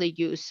non-medically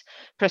use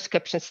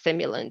prescription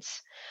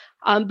stimulants.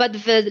 But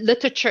the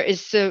literature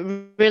is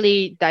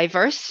really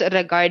diverse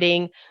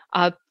regarding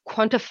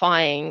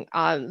quantifying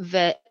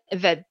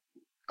the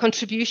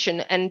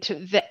contribution and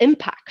the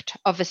impact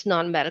of its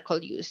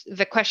non-medical use.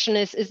 The question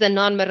is the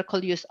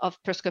non-medical use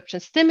of prescription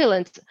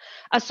stimulants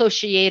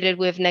associated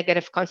with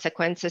negative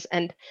consequences?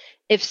 And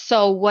if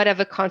so, what are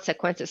the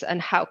consequences and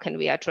how can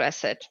we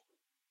address it?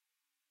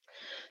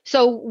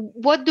 So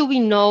what do we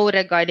know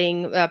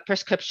regarding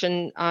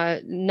prescription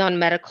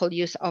non-medical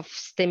use of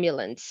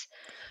stimulants?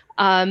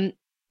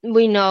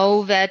 We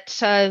know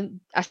that,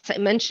 as I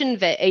mentioned,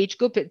 the age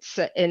group, it's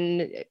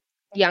in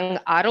young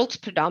adults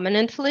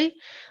predominantly.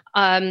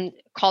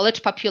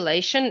 College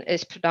population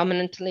is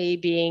predominantly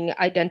being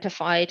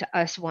identified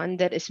as one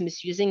that is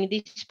misusing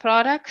these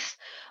products.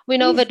 We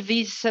know that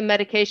these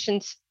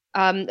medications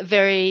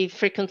very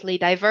frequently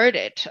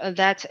diverted.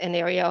 That's an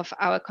area of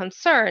our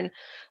concern.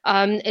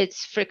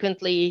 It's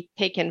frequently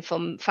taken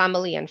from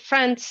family and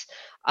friends.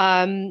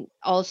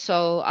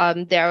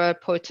 Also, there are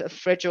reports of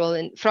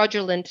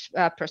fraudulent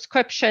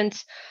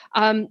prescriptions,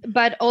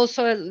 but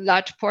also a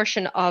large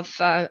portion of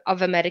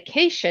a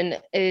medication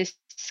is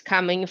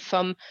coming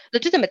from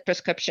legitimate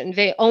prescription,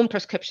 their own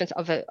prescriptions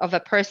of a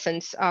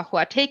persons who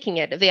are taking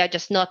it. They are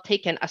just not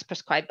taken as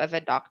prescribed by the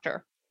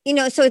doctor. You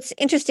know, so it's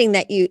interesting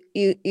that you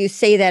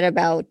say that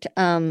about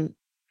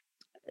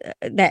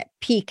that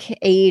peak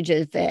age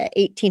of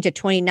 18 to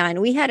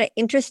 29. We had an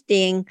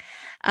interesting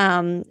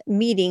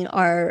meeting,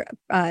 our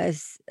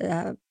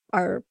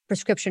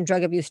prescription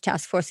drug abuse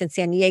task force in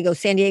San Diego.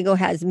 San Diego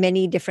has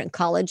many different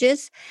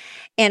colleges.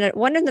 And at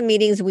one of the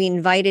meetings, we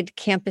invited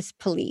campus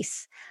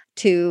police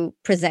to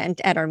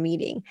present at our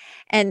meeting.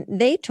 And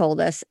they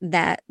told us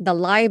that the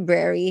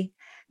library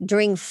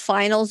during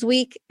finals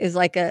week is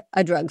like a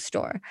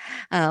drugstore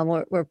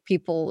where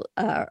people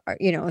are,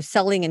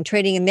 selling and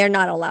trading, and they're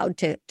not allowed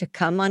to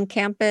come on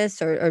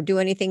campus or do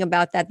anything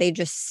about that. They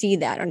just see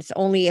that. And it's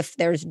only if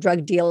there's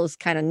drug deals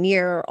kind of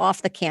near or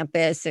off the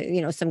campus,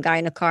 some guy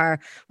in a car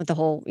with a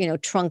whole,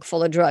 trunk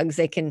full of drugs,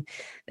 they can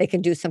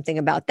do something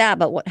about that.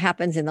 But what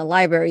happens in the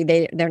library,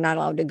 they're not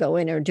allowed to go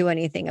in or do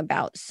anything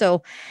about.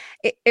 So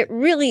it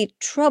really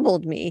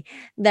troubled me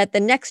that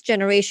the next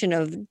generation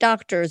of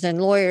doctors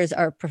and lawyers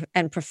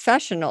and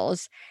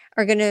professionals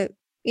are going to,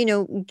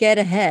 get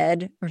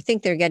ahead or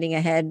think they're getting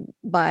ahead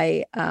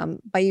by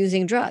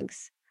using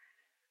drugs.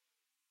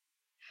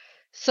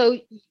 So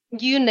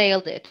you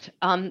nailed it.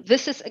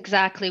 This is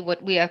exactly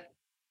what we are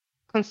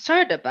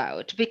concerned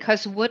about,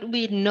 because what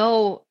we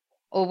know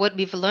or what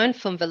we've learned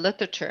from the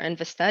literature and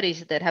the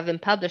studies that have been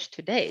published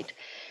to date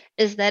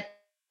is that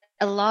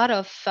a lot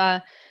of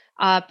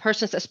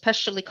persons,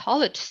 especially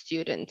college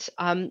students,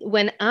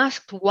 when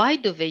asked why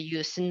do they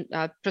use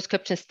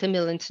prescription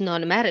stimulants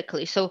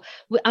non-medically. So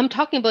I'm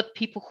talking about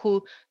people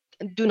who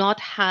do not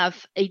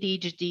have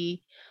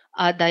ADHD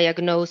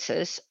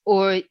diagnosis,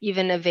 or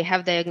even if they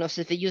have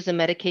diagnosis, they use the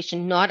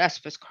medication not as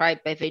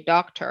prescribed by the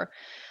doctor.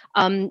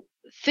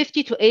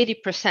 50 to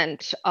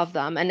 80% of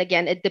them, and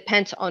again, it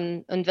depends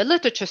on the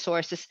literature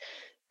sources,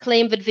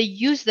 claim that they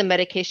use the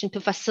medication to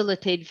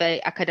facilitate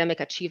the academic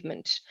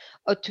achievement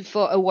or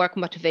for a work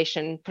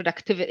motivation,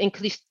 productivity,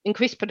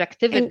 increase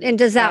productivity. And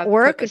does that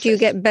work? Purposes. Do you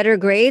get better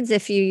grades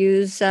if you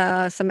use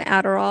some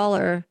Adderall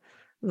or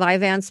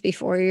Vyvanse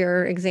before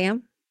your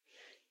exam?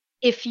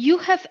 If you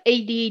have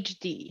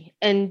ADHD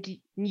and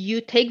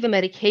you take the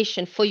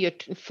medication for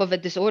the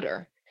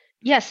disorder,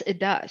 yes, it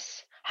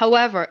does.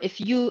 However, if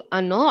you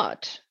are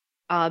not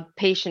a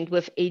patient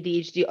with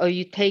ADHD, or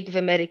you take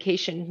the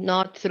medication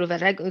not through the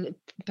regular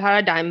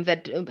paradigm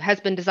that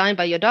has been designed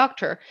by your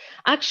doctor,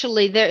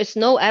 actually there is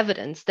no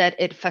evidence that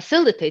it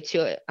facilitates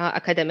your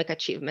academic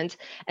achievements.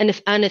 And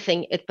if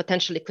anything, it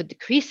potentially could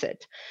decrease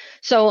it.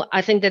 So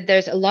I think that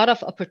there's a lot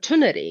of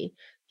opportunity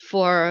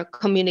for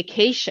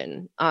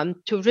communication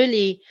to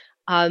really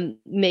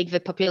make the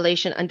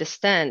population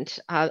understand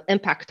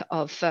impact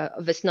of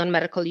this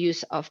non-medical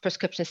use of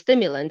prescription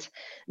stimulants,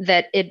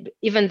 that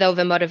even though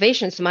the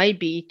motivations might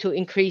be to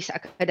increase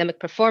academic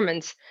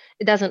performance,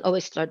 it doesn't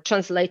always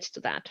translate to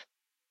that.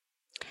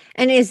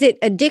 And is it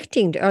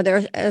addicting?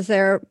 Is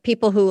there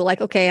people who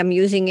like, okay, I'm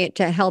using it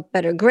to help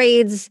better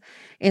grades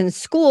in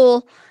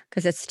school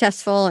because it's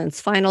testful and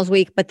it's finals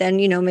week, but then,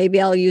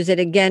 maybe I'll use it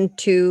again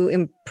to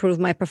improve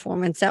my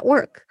performance at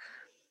work?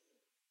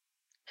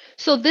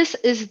 So this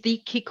is the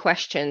key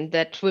question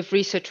that with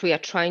research we are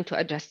trying to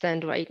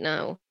understand right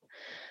now.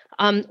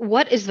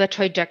 What is the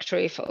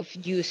trajectory of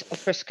use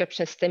of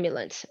prescription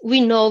stimulants?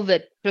 We know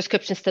that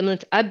prescription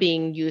stimulants are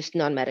being used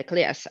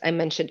non-medically, as I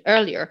mentioned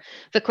earlier.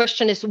 The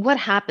question is, what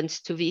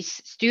happens to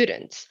these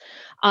students?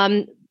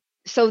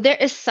 So there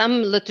is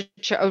some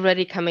literature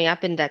already coming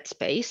up in that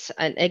space.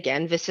 And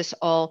again, this is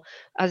all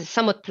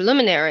somewhat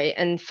preliminary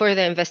and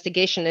further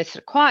investigation is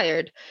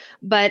required.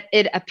 But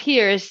it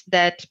appears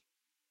that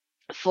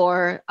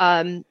for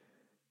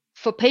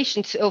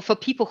patients or for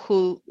people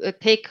who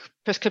take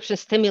prescription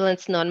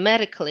stimulants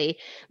non-medically,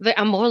 they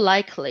are more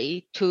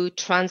likely to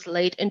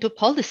translate into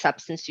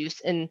polysubstance use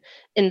in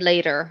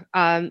later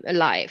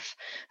life.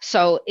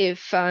 So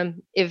if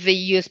they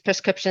use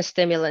prescription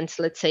stimulants,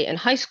 let's say in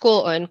high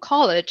school or in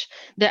college,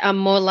 they are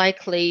more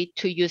likely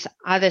to use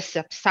other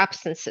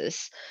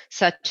substances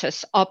such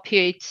as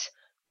opioids,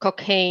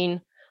 cocaine,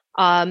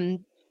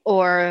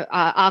 or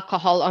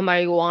alcohol or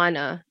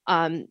marijuana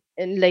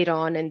later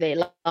on in their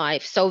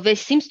life. So there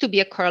seems to be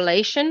a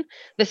correlation.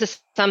 This is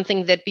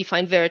something that we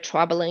find very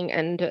troubling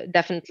and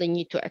definitely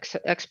need to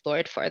explore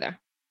it further.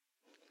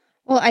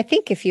 Well, I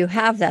think if you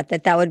have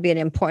that would be an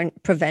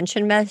important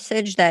prevention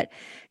message that,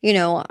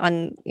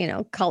 on,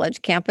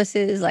 college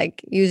campuses,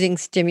 like using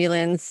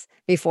stimulants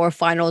before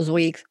finals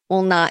week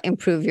will not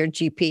improve your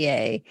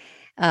GPA,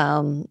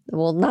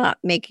 will not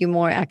make you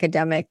more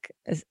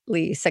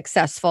academically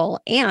successful,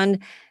 and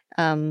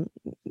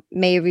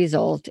may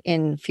result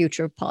in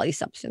future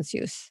polysubstance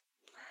use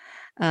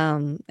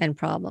and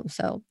problems.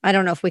 So I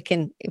don't know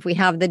if we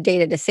have the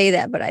data to say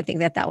that, but I think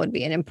that would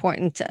be an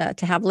important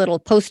to have little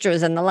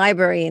posters in the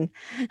library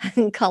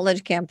and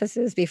college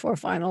campuses before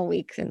final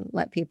weeks and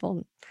let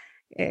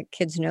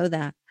kids know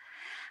that.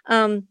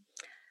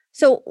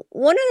 So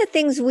one of the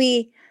things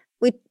we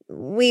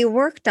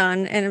worked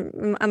on,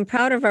 and I'm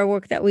proud of our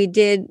work that we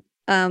did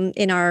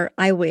in our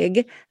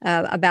IWIG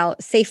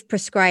about safe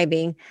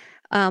prescribing,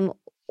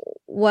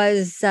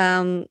 was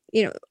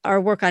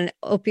our work on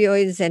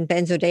opioids and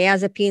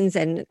benzodiazepines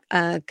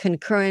and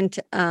concurrent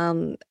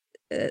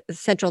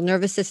central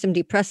nervous system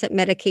depressant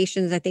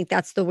medications. I think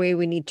that's the way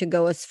we need to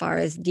go as far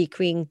as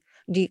decreasing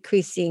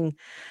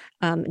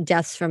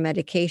deaths from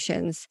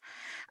medications.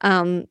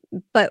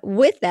 But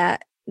with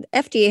that,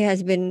 FDA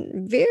has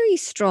been very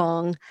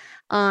strong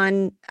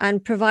on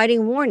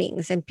providing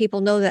warnings, and people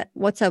know that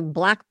what's a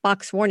black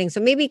box warning. So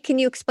maybe can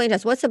you explain to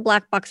us what's a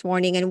black box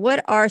warning and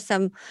what are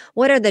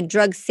the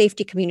drug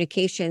safety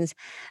communications?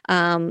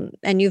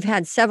 And you've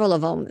had several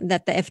of them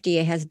that the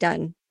FDA has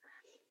done.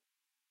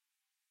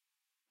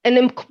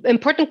 An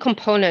important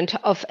component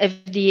of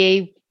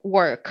FDA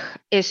work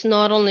is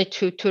not only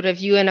to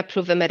review and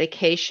approve a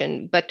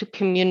medication, but to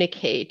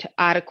communicate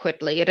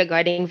adequately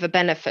regarding the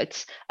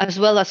benefits as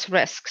well as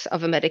risks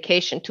of a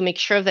medication to make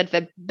sure that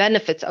the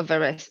benefits of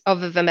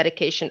the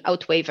medication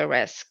outweigh the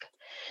risk.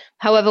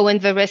 However, when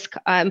the risks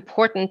are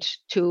important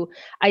to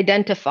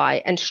identify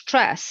and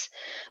stress,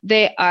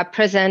 they are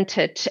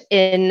presented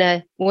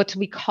in what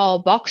we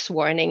call box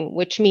warning,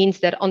 which means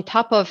that on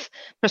top of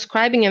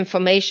prescribing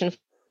information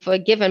for a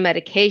given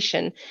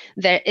medication,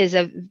 there is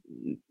a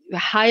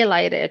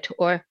highlighted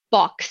or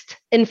boxed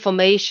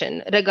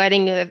information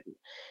regarding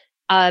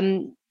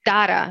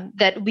data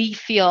that we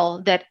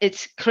feel that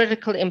it's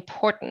critically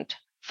important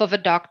for the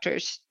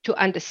doctors to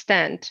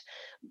understand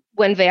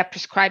when they are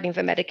prescribing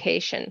the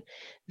medication.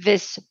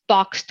 This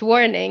boxed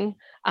warning,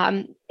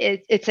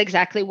 it's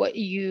exactly what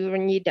you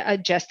need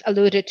just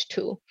alluded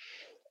to.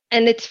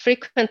 And it's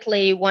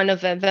frequently one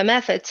of the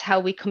methods how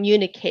we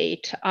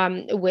communicate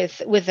with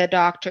the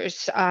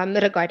doctors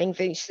regarding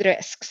these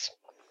risks,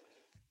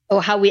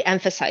 or how we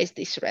emphasize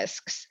these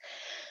risks.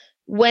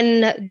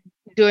 When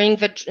during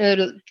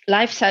the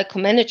life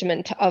cycle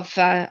management of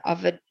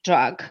a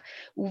drug,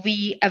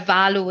 we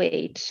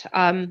evaluate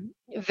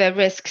the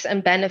risks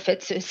and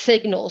benefits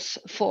signals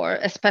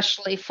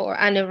especially for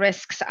any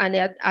risks, any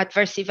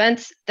adverse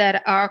events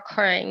that are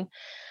occurring,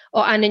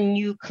 or any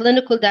new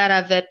clinical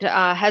data that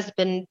has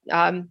been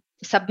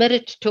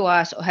submitted to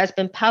us or has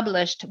been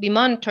published. We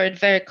monitor it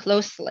very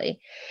closely.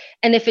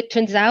 And if it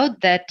turns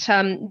out that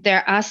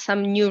there are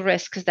some new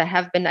risks that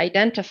have been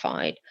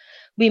identified,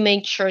 we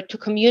make sure to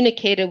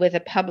communicate it with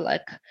the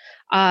public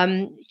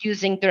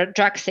using the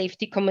drug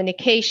safety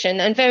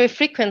communication. And very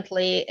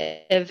frequently,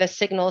 if the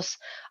signals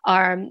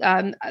are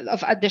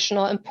of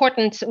additional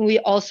importance, we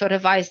also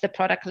revise the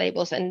product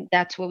labels, and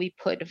that's where we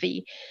put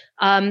the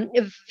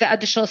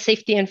additional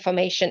safety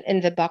information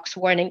in the box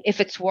warning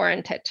if it's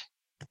warranted.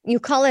 you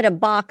call it a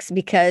box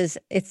because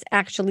it's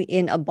actually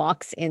in a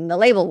box in the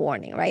label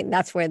warning, right?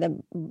 That's where the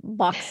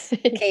box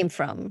came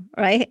from,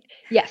 right?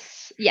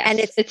 Yes, yes.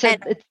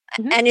 And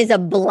and is a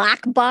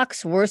black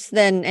box worse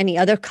than any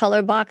other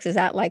color box? Is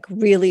that like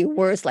really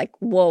worse? Like,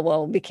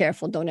 whoa, be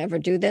careful, don't ever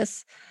do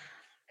this.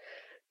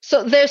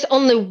 So there's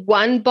only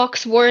one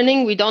box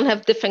warning. We don't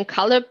have different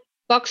color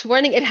box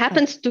warning. It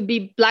happens to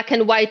be black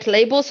and white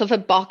labels, so the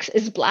box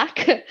is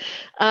black,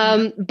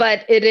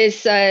 but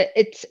it's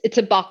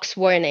a box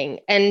warning,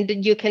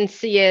 and you can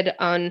see it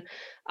on,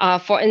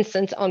 for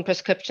instance, on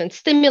prescription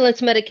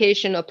stimulants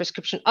medication or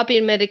prescription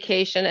opioid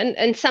medication,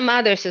 and some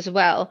others as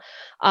well.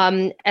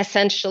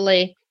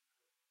 Essentially,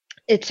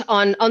 it's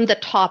on the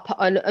top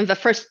on the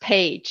first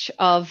page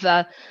of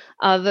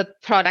the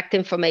product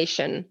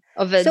information,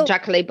 of the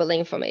drug labeling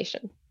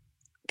information.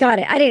 Got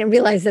it. I didn't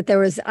realize that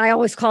I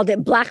always called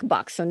it black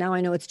box. So now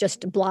I know it's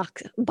just a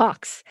block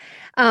box.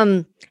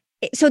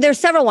 So there's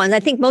several ones. I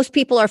think most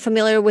people are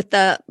familiar with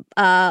the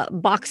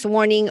box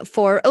warning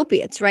for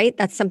opiates, right?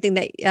 That's something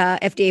that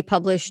FDA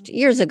published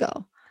years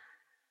ago.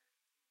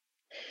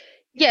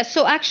 Yeah,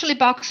 so actually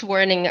box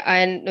warning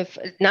and a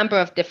number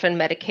of different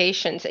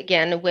medications.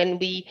 Again, when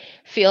we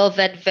feel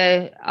that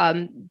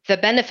the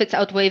benefits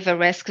outweigh the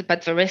risks,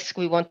 but the risk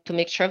we want to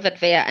make sure that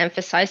they are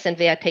emphasized and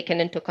they are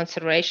taken into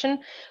consideration.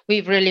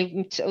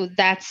 So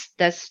that's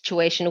the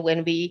situation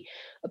when we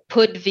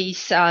put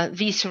these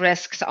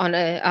risks on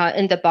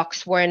in the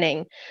box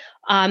warning.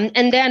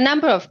 And there are a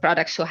number of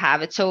products who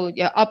have it. So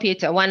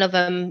opiates are one of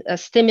them,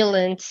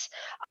 stimulants,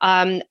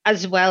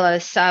 as well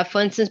as, for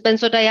instance,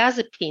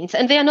 benzodiazepines.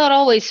 And they are not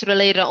always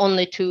related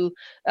only to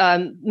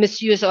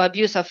misuse or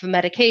abuse of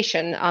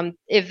medication.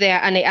 If there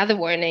are any other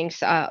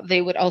warnings,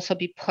 they would also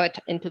be put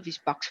into these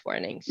box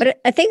warnings.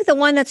 But I think the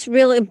one that's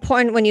really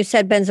important when you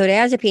said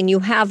benzodiazepine, you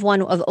have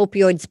one of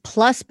opioids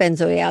plus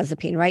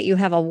benzodiazepine, right? You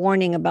have a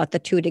warning about the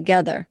two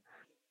together.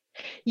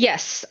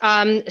 Yes.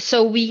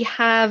 So we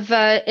have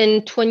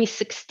in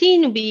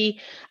 2016, we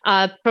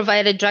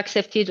provided drug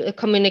safety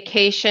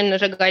communication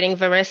regarding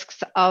the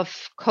risks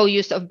of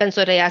co-use of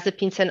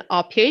benzodiazepines and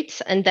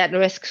opioids, and that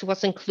risk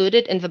was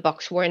included in the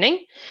box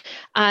warning.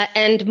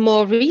 And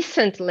more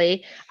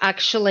recently,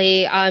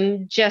 actually,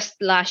 just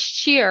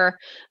last year,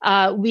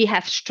 we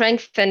have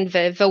strengthened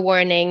the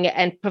warning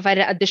and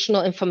provided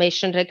additional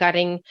information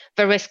regarding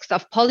the risks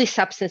of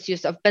polysubstance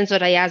use of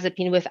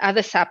benzodiazepine with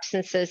other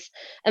substances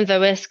and the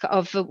risk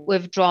of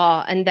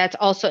withdrawal, and that's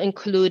also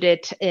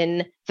included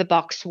in the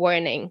box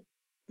warning.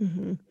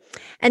 Mm-hmm.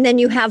 And then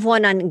you have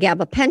one on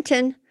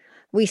gabapentin.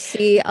 We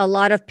see a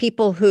lot of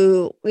people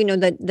who,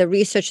 the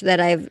research that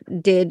I've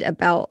did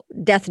about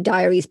death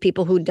diaries,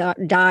 people who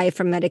die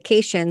from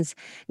medications,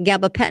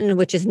 gabapentin,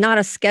 which is not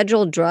a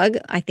scheduled drug,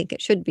 I think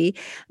it should be,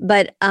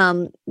 but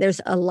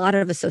there's a lot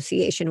of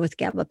association with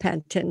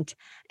gabapentin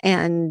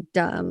and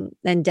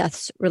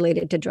deaths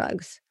related to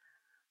drugs.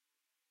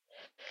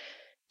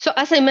 So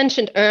as I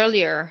mentioned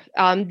earlier,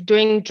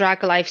 during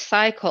drug life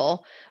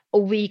cycle,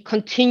 we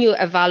continue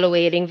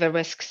evaluating the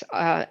risks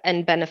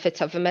and benefits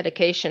of a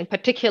medication,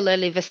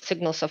 particularly the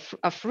signals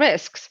of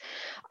risks.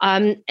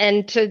 And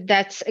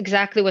that's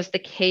exactly was the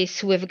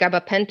case with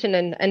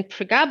gabapentin and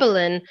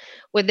pregabalin,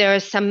 where there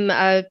is some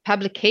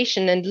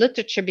publication and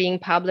literature being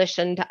published,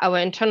 and our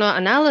internal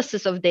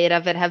analysis of data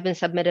that have been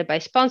submitted by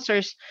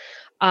sponsors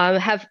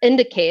have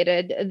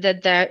indicated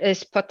that there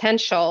is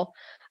potential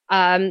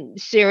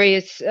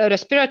serious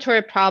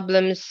respiratory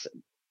problems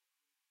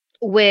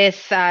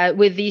with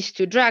these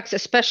two drugs,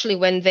 especially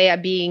when they are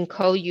being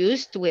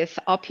co-used with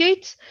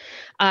opioids.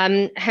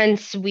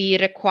 Hence, we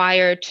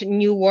required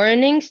new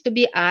warnings to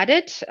be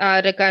added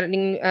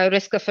regarding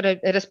risk of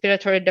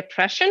respiratory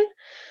depression,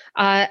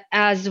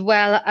 as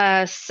well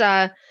as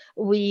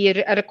we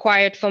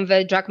required from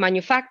the drug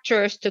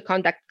manufacturers to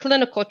conduct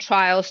clinical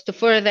trials to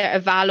further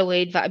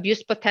evaluate the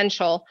abuse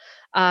potential,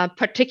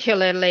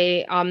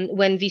 particularly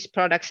when these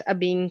products are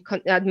being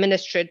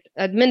administered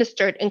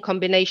in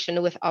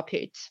combination with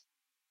opioids.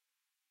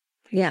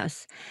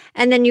 Yes.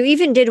 And then you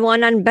even did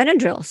one on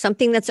Benadryl,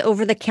 something that's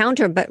over the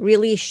counter, but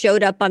really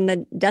showed up on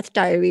the death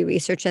diary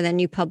research. And then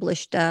you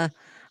published a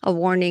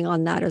warning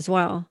on that as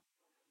well.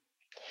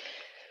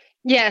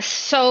 Yes.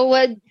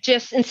 So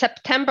just in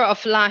September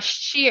of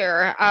last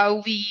year,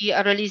 we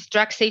released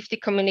drug safety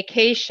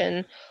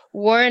communication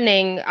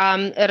warning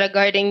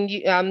regarding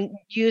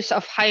use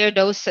of higher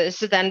doses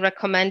than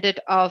recommended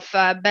of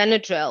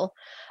Benadryl.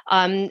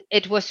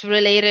 It was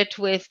related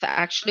with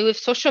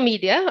social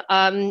media.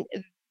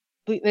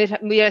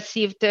 We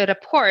received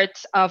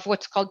reports of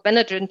what's called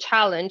Benadryl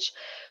challenge,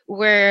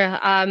 where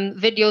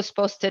videos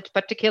posted,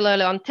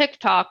 particularly on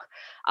TikTok,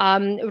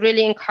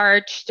 really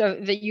encouraged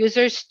the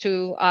users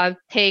to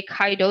take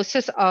high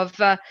doses of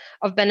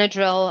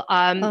Benadryl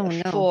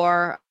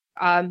for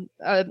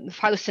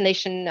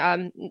hallucination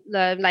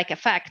like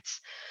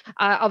effects.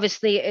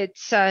 Obviously,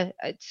 it's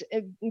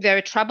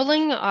very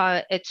troubling.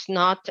 It's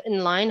not in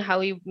line how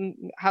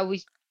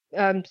we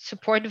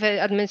support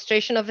the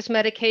administration of this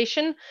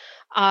medication.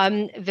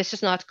 This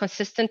is not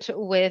consistent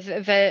with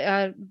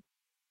the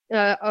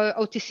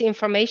OTC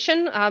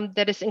information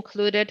that is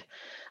included.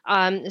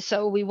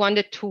 So we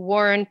wanted to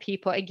warn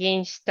people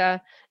against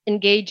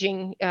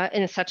engaging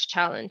in such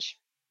challenge,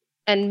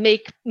 and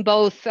make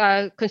both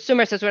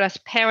consumers as well as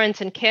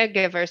parents and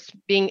caregivers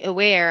being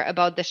aware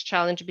about this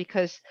challenge,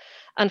 because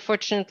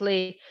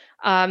unfortunately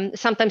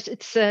sometimes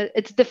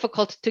it's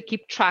difficult to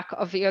keep track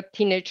of your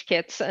teenage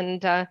kids,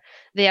 and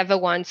they are the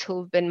ones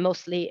who've been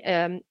mostly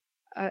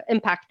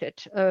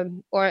impacted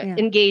or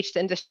engaged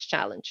in this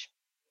challenge.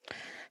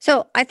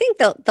 So I think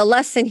the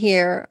lesson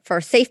here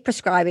for safe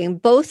prescribing,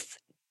 both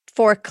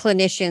for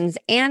clinicians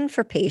and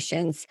for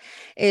patients,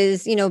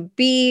 is,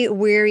 be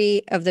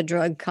wary of the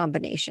drug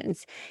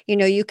combinations.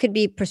 You could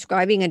be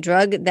prescribing a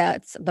drug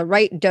that's the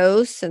right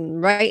dose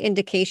and right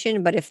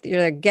indication, but if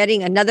you're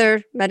getting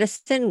another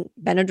medicine,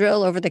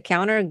 Benadryl over the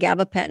counter,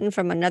 gabapentin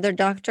from another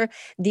doctor,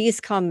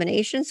 these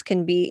combinations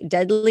can be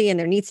deadly, and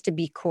there needs to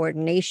be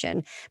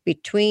coordination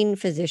between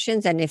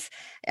physicians, and if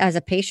as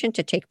a patient,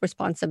 to take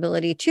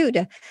responsibility too,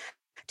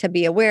 to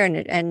be aware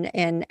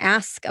and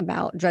ask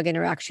about drug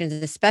interactions,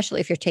 especially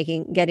if you're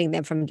getting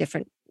them from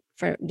different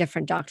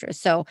doctors.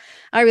 So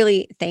I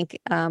really thank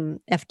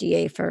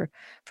FDA for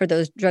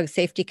those drug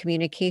safety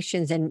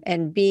communications,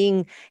 and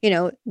being,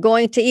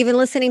 going to even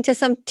listening to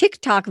some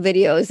TikTok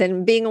videos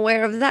and being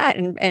aware of that,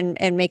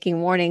 and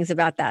making warnings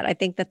about that. I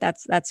think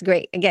that's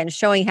great. Again,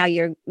 showing how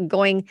you're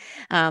going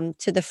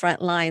to the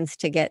front lines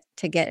to get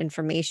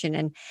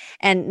information,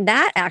 and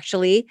that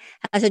actually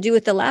has to do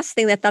with the last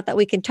thing that I thought that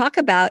we can talk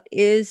about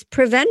is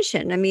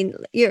prevention. I mean,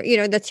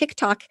 the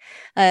TikTok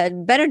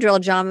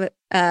Benadryl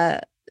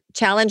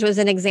challenge was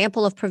an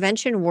example of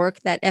prevention work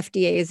that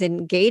FDA is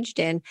engaged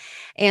in.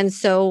 And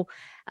so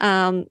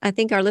I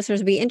think our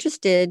listeners will be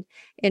interested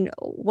in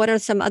what are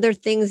some other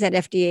things that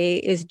FDA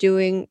is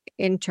doing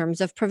in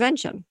terms of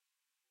prevention.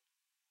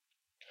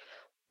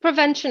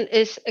 Prevention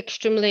is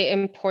extremely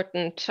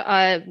important.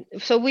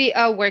 So we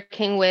are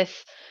working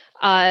with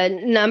a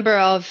number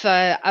of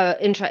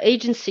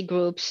intra-agency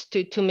groups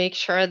to make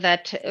sure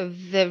that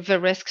the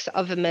risks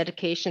of the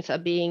medications are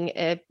being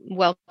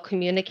well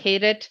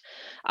communicated.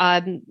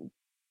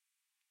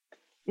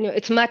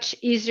 It's much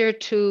easier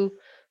to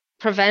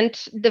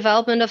prevent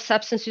development of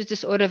substance use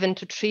disorder than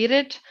to treat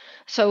it.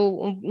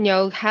 So,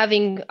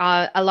 having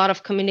a lot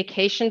of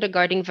communication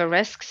regarding the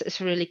risks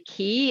is really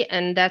key,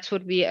 and that's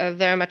what we are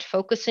very much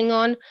focusing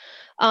on.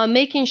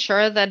 Making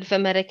sure that the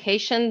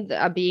medications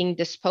are being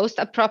disposed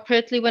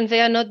appropriately when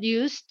they are not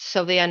used,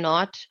 so they are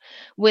not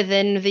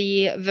within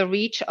the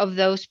reach of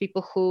those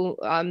people who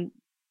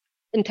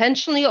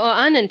intentionally or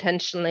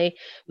unintentionally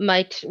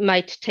might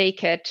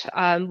take it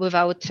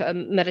without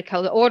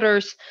medical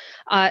orders,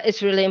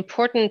 is really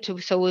important.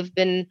 So we've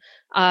been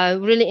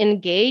really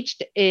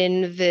engaged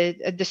in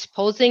the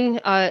disposing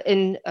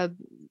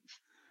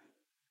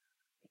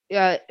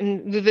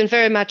we've been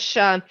very much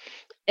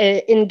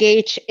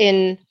engaged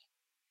in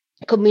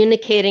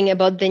communicating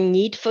about the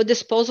need for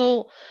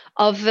disposal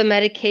of the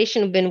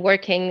medication. We've been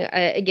working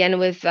again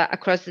with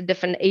across the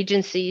different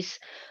agencies,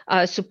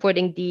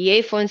 supporting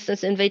DEA, for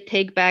instance, in the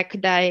take back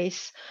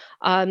dies.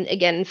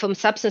 Again, from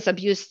substance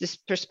abuse this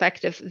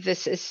perspective,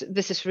 this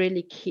is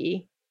really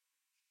key.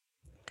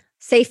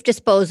 Safe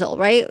disposal,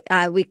 right?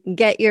 We can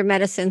get your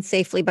medicine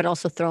safely, but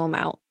also throw them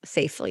out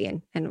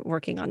safely, and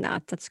working on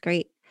that. That's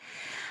great.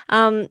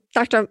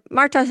 Dr.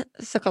 Marta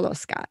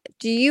Sokolowska,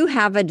 do you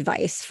have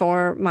advice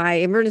for my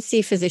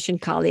emergency physician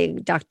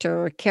colleague,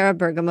 Dr. Cara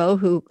Bergamo,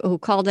 who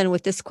called in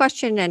with this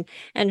question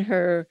and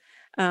her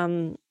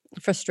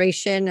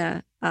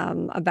frustration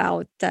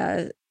about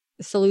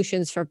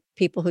solutions for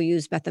people who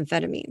use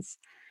methamphetamines?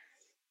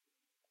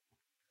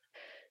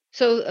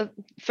 So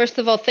first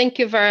of all, thank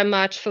you very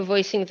much for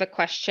voicing the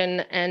question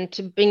and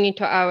to bringing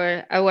to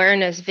our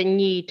awareness the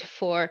need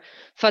for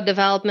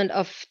development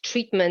of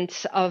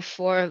treatments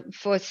for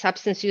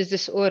substance use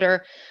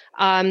disorder.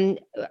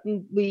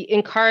 We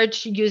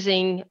encourage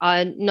using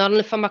not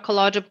only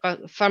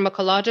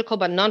pharmacological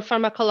but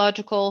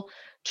non-pharmacological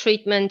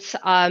treatments,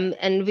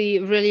 and we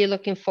really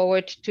looking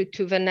forward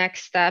to the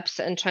next steps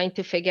and trying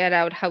to figure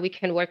out how we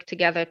can work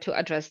together to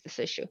address this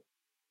issue.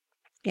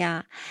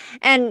 Yeah.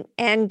 And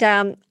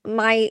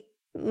my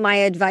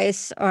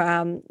advice,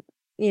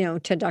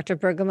 to Dr.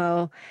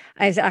 Bergamo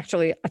is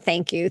actually a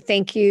thank you.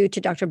 Thank you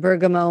to Dr.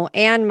 Bergamo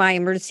and my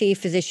emergency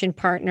physician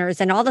partners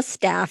and all the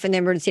staff in the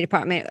emergency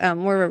department.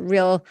 We're a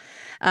real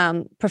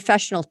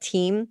professional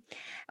team.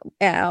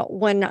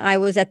 When I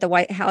was at the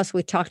White House,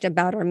 we talked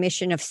about our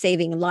mission of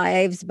saving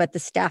lives, but the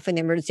staff in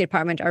the emergency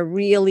department are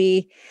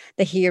really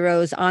the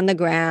heroes on the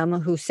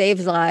ground who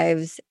saves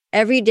lives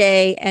every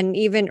day and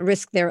even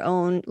risk their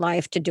own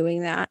life to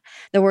doing that.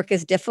 The work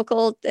is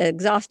difficult,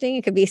 exhausting,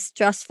 it could be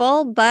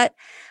stressful, but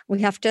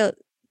we have to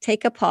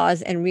take a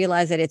pause and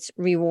realize that it's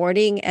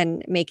rewarding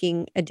and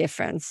making a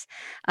difference.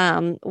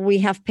 We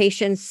have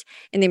patients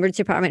in the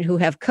emergency department who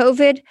have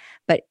COVID,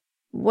 but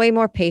way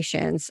more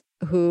patients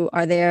who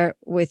are there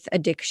with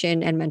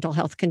addiction and mental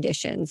health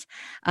conditions,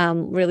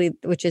 really,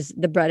 which is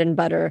the bread and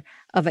butter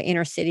of an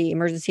inner city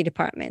emergency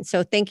department.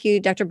 So thank you,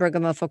 Dr.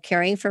 Bergamo, for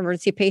caring for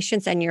emergency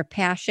patients and your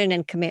passion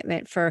and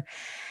commitment for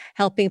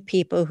helping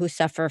people who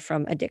suffer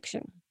from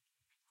addiction.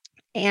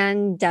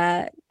 And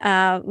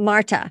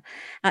Marta,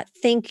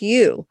 thank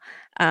you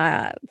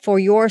for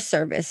your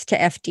service to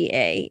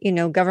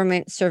FDA.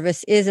 Government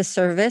service is a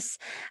service.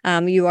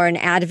 You are an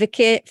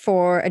advocate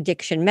for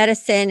addiction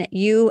medicine.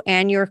 You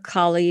and your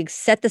colleagues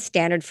set the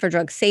standard for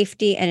drug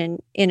safety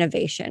and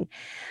innovation.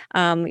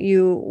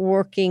 You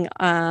working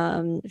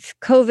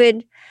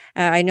COVID.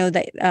 I know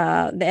that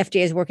the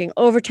FDA is working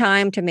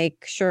overtime to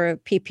make sure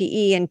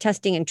PPE and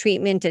testing and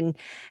treatment and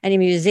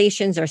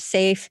immunizations are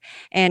safe.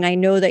 And I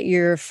know that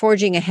you're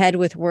forging ahead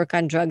with work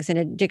on drugs and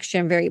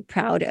addiction. I'm very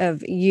proud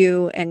of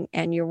you and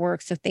your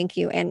work. So thank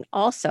you. And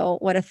also,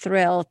 what a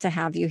thrill to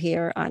have you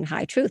here on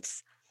High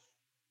Truths.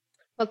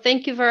 Well,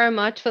 thank you very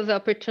much for the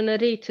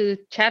opportunity to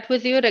chat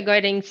with you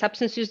regarding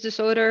substance use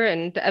disorder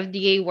and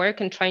FDA work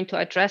and trying to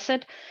address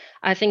it.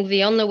 I think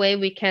the only way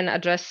we can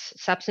address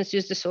substance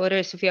use disorder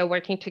is if we are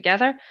working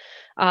together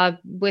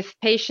with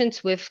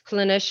patients, with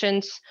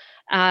clinicians,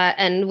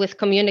 and with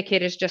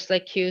communicators just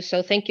like you.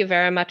 So thank you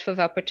very much for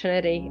the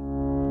opportunity.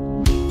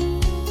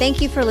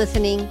 Thank you for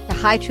listening to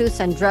High Truths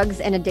on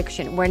Drugs and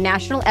Addiction, where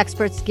national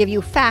experts give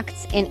you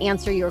facts and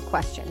answer your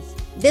questions.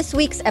 This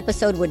week's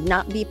episode would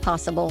not be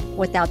possible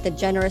without the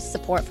generous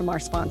support from our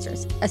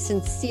sponsors. A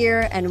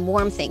sincere and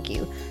warm thank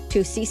you to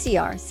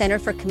CCR, Center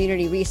for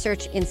Community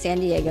Research in San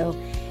Diego,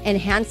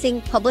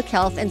 enhancing public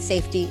health and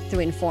safety through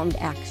informed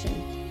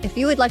action. If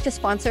you would like to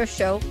sponsor a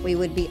show, we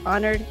would be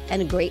honored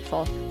and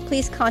grateful.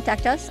 Please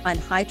contact us on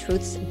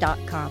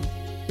hightruths.com.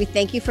 We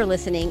thank you for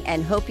listening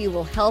and hope you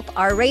will help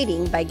our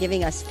rating by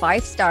giving us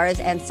 5 stars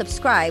and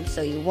subscribe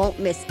so you won't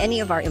miss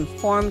any of our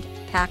informed,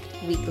 packed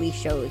weekly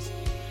shows.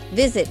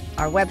 Visit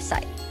our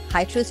website,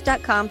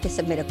 hightruths.com, to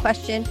submit a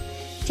question,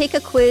 take a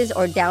quiz,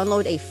 or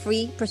download a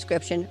free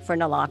prescription for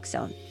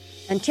naloxone.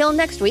 Until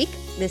next week,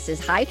 this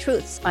is High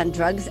Truths on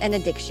Drugs and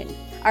Addiction.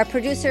 Our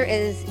producer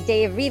is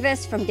Dave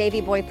Rivas from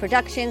Davey Boy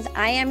Productions.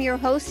 I am your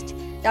host,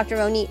 Dr.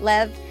 Ronit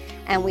Lev,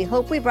 and we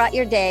hope we brought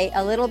your day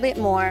a little bit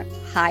more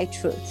High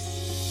Truths.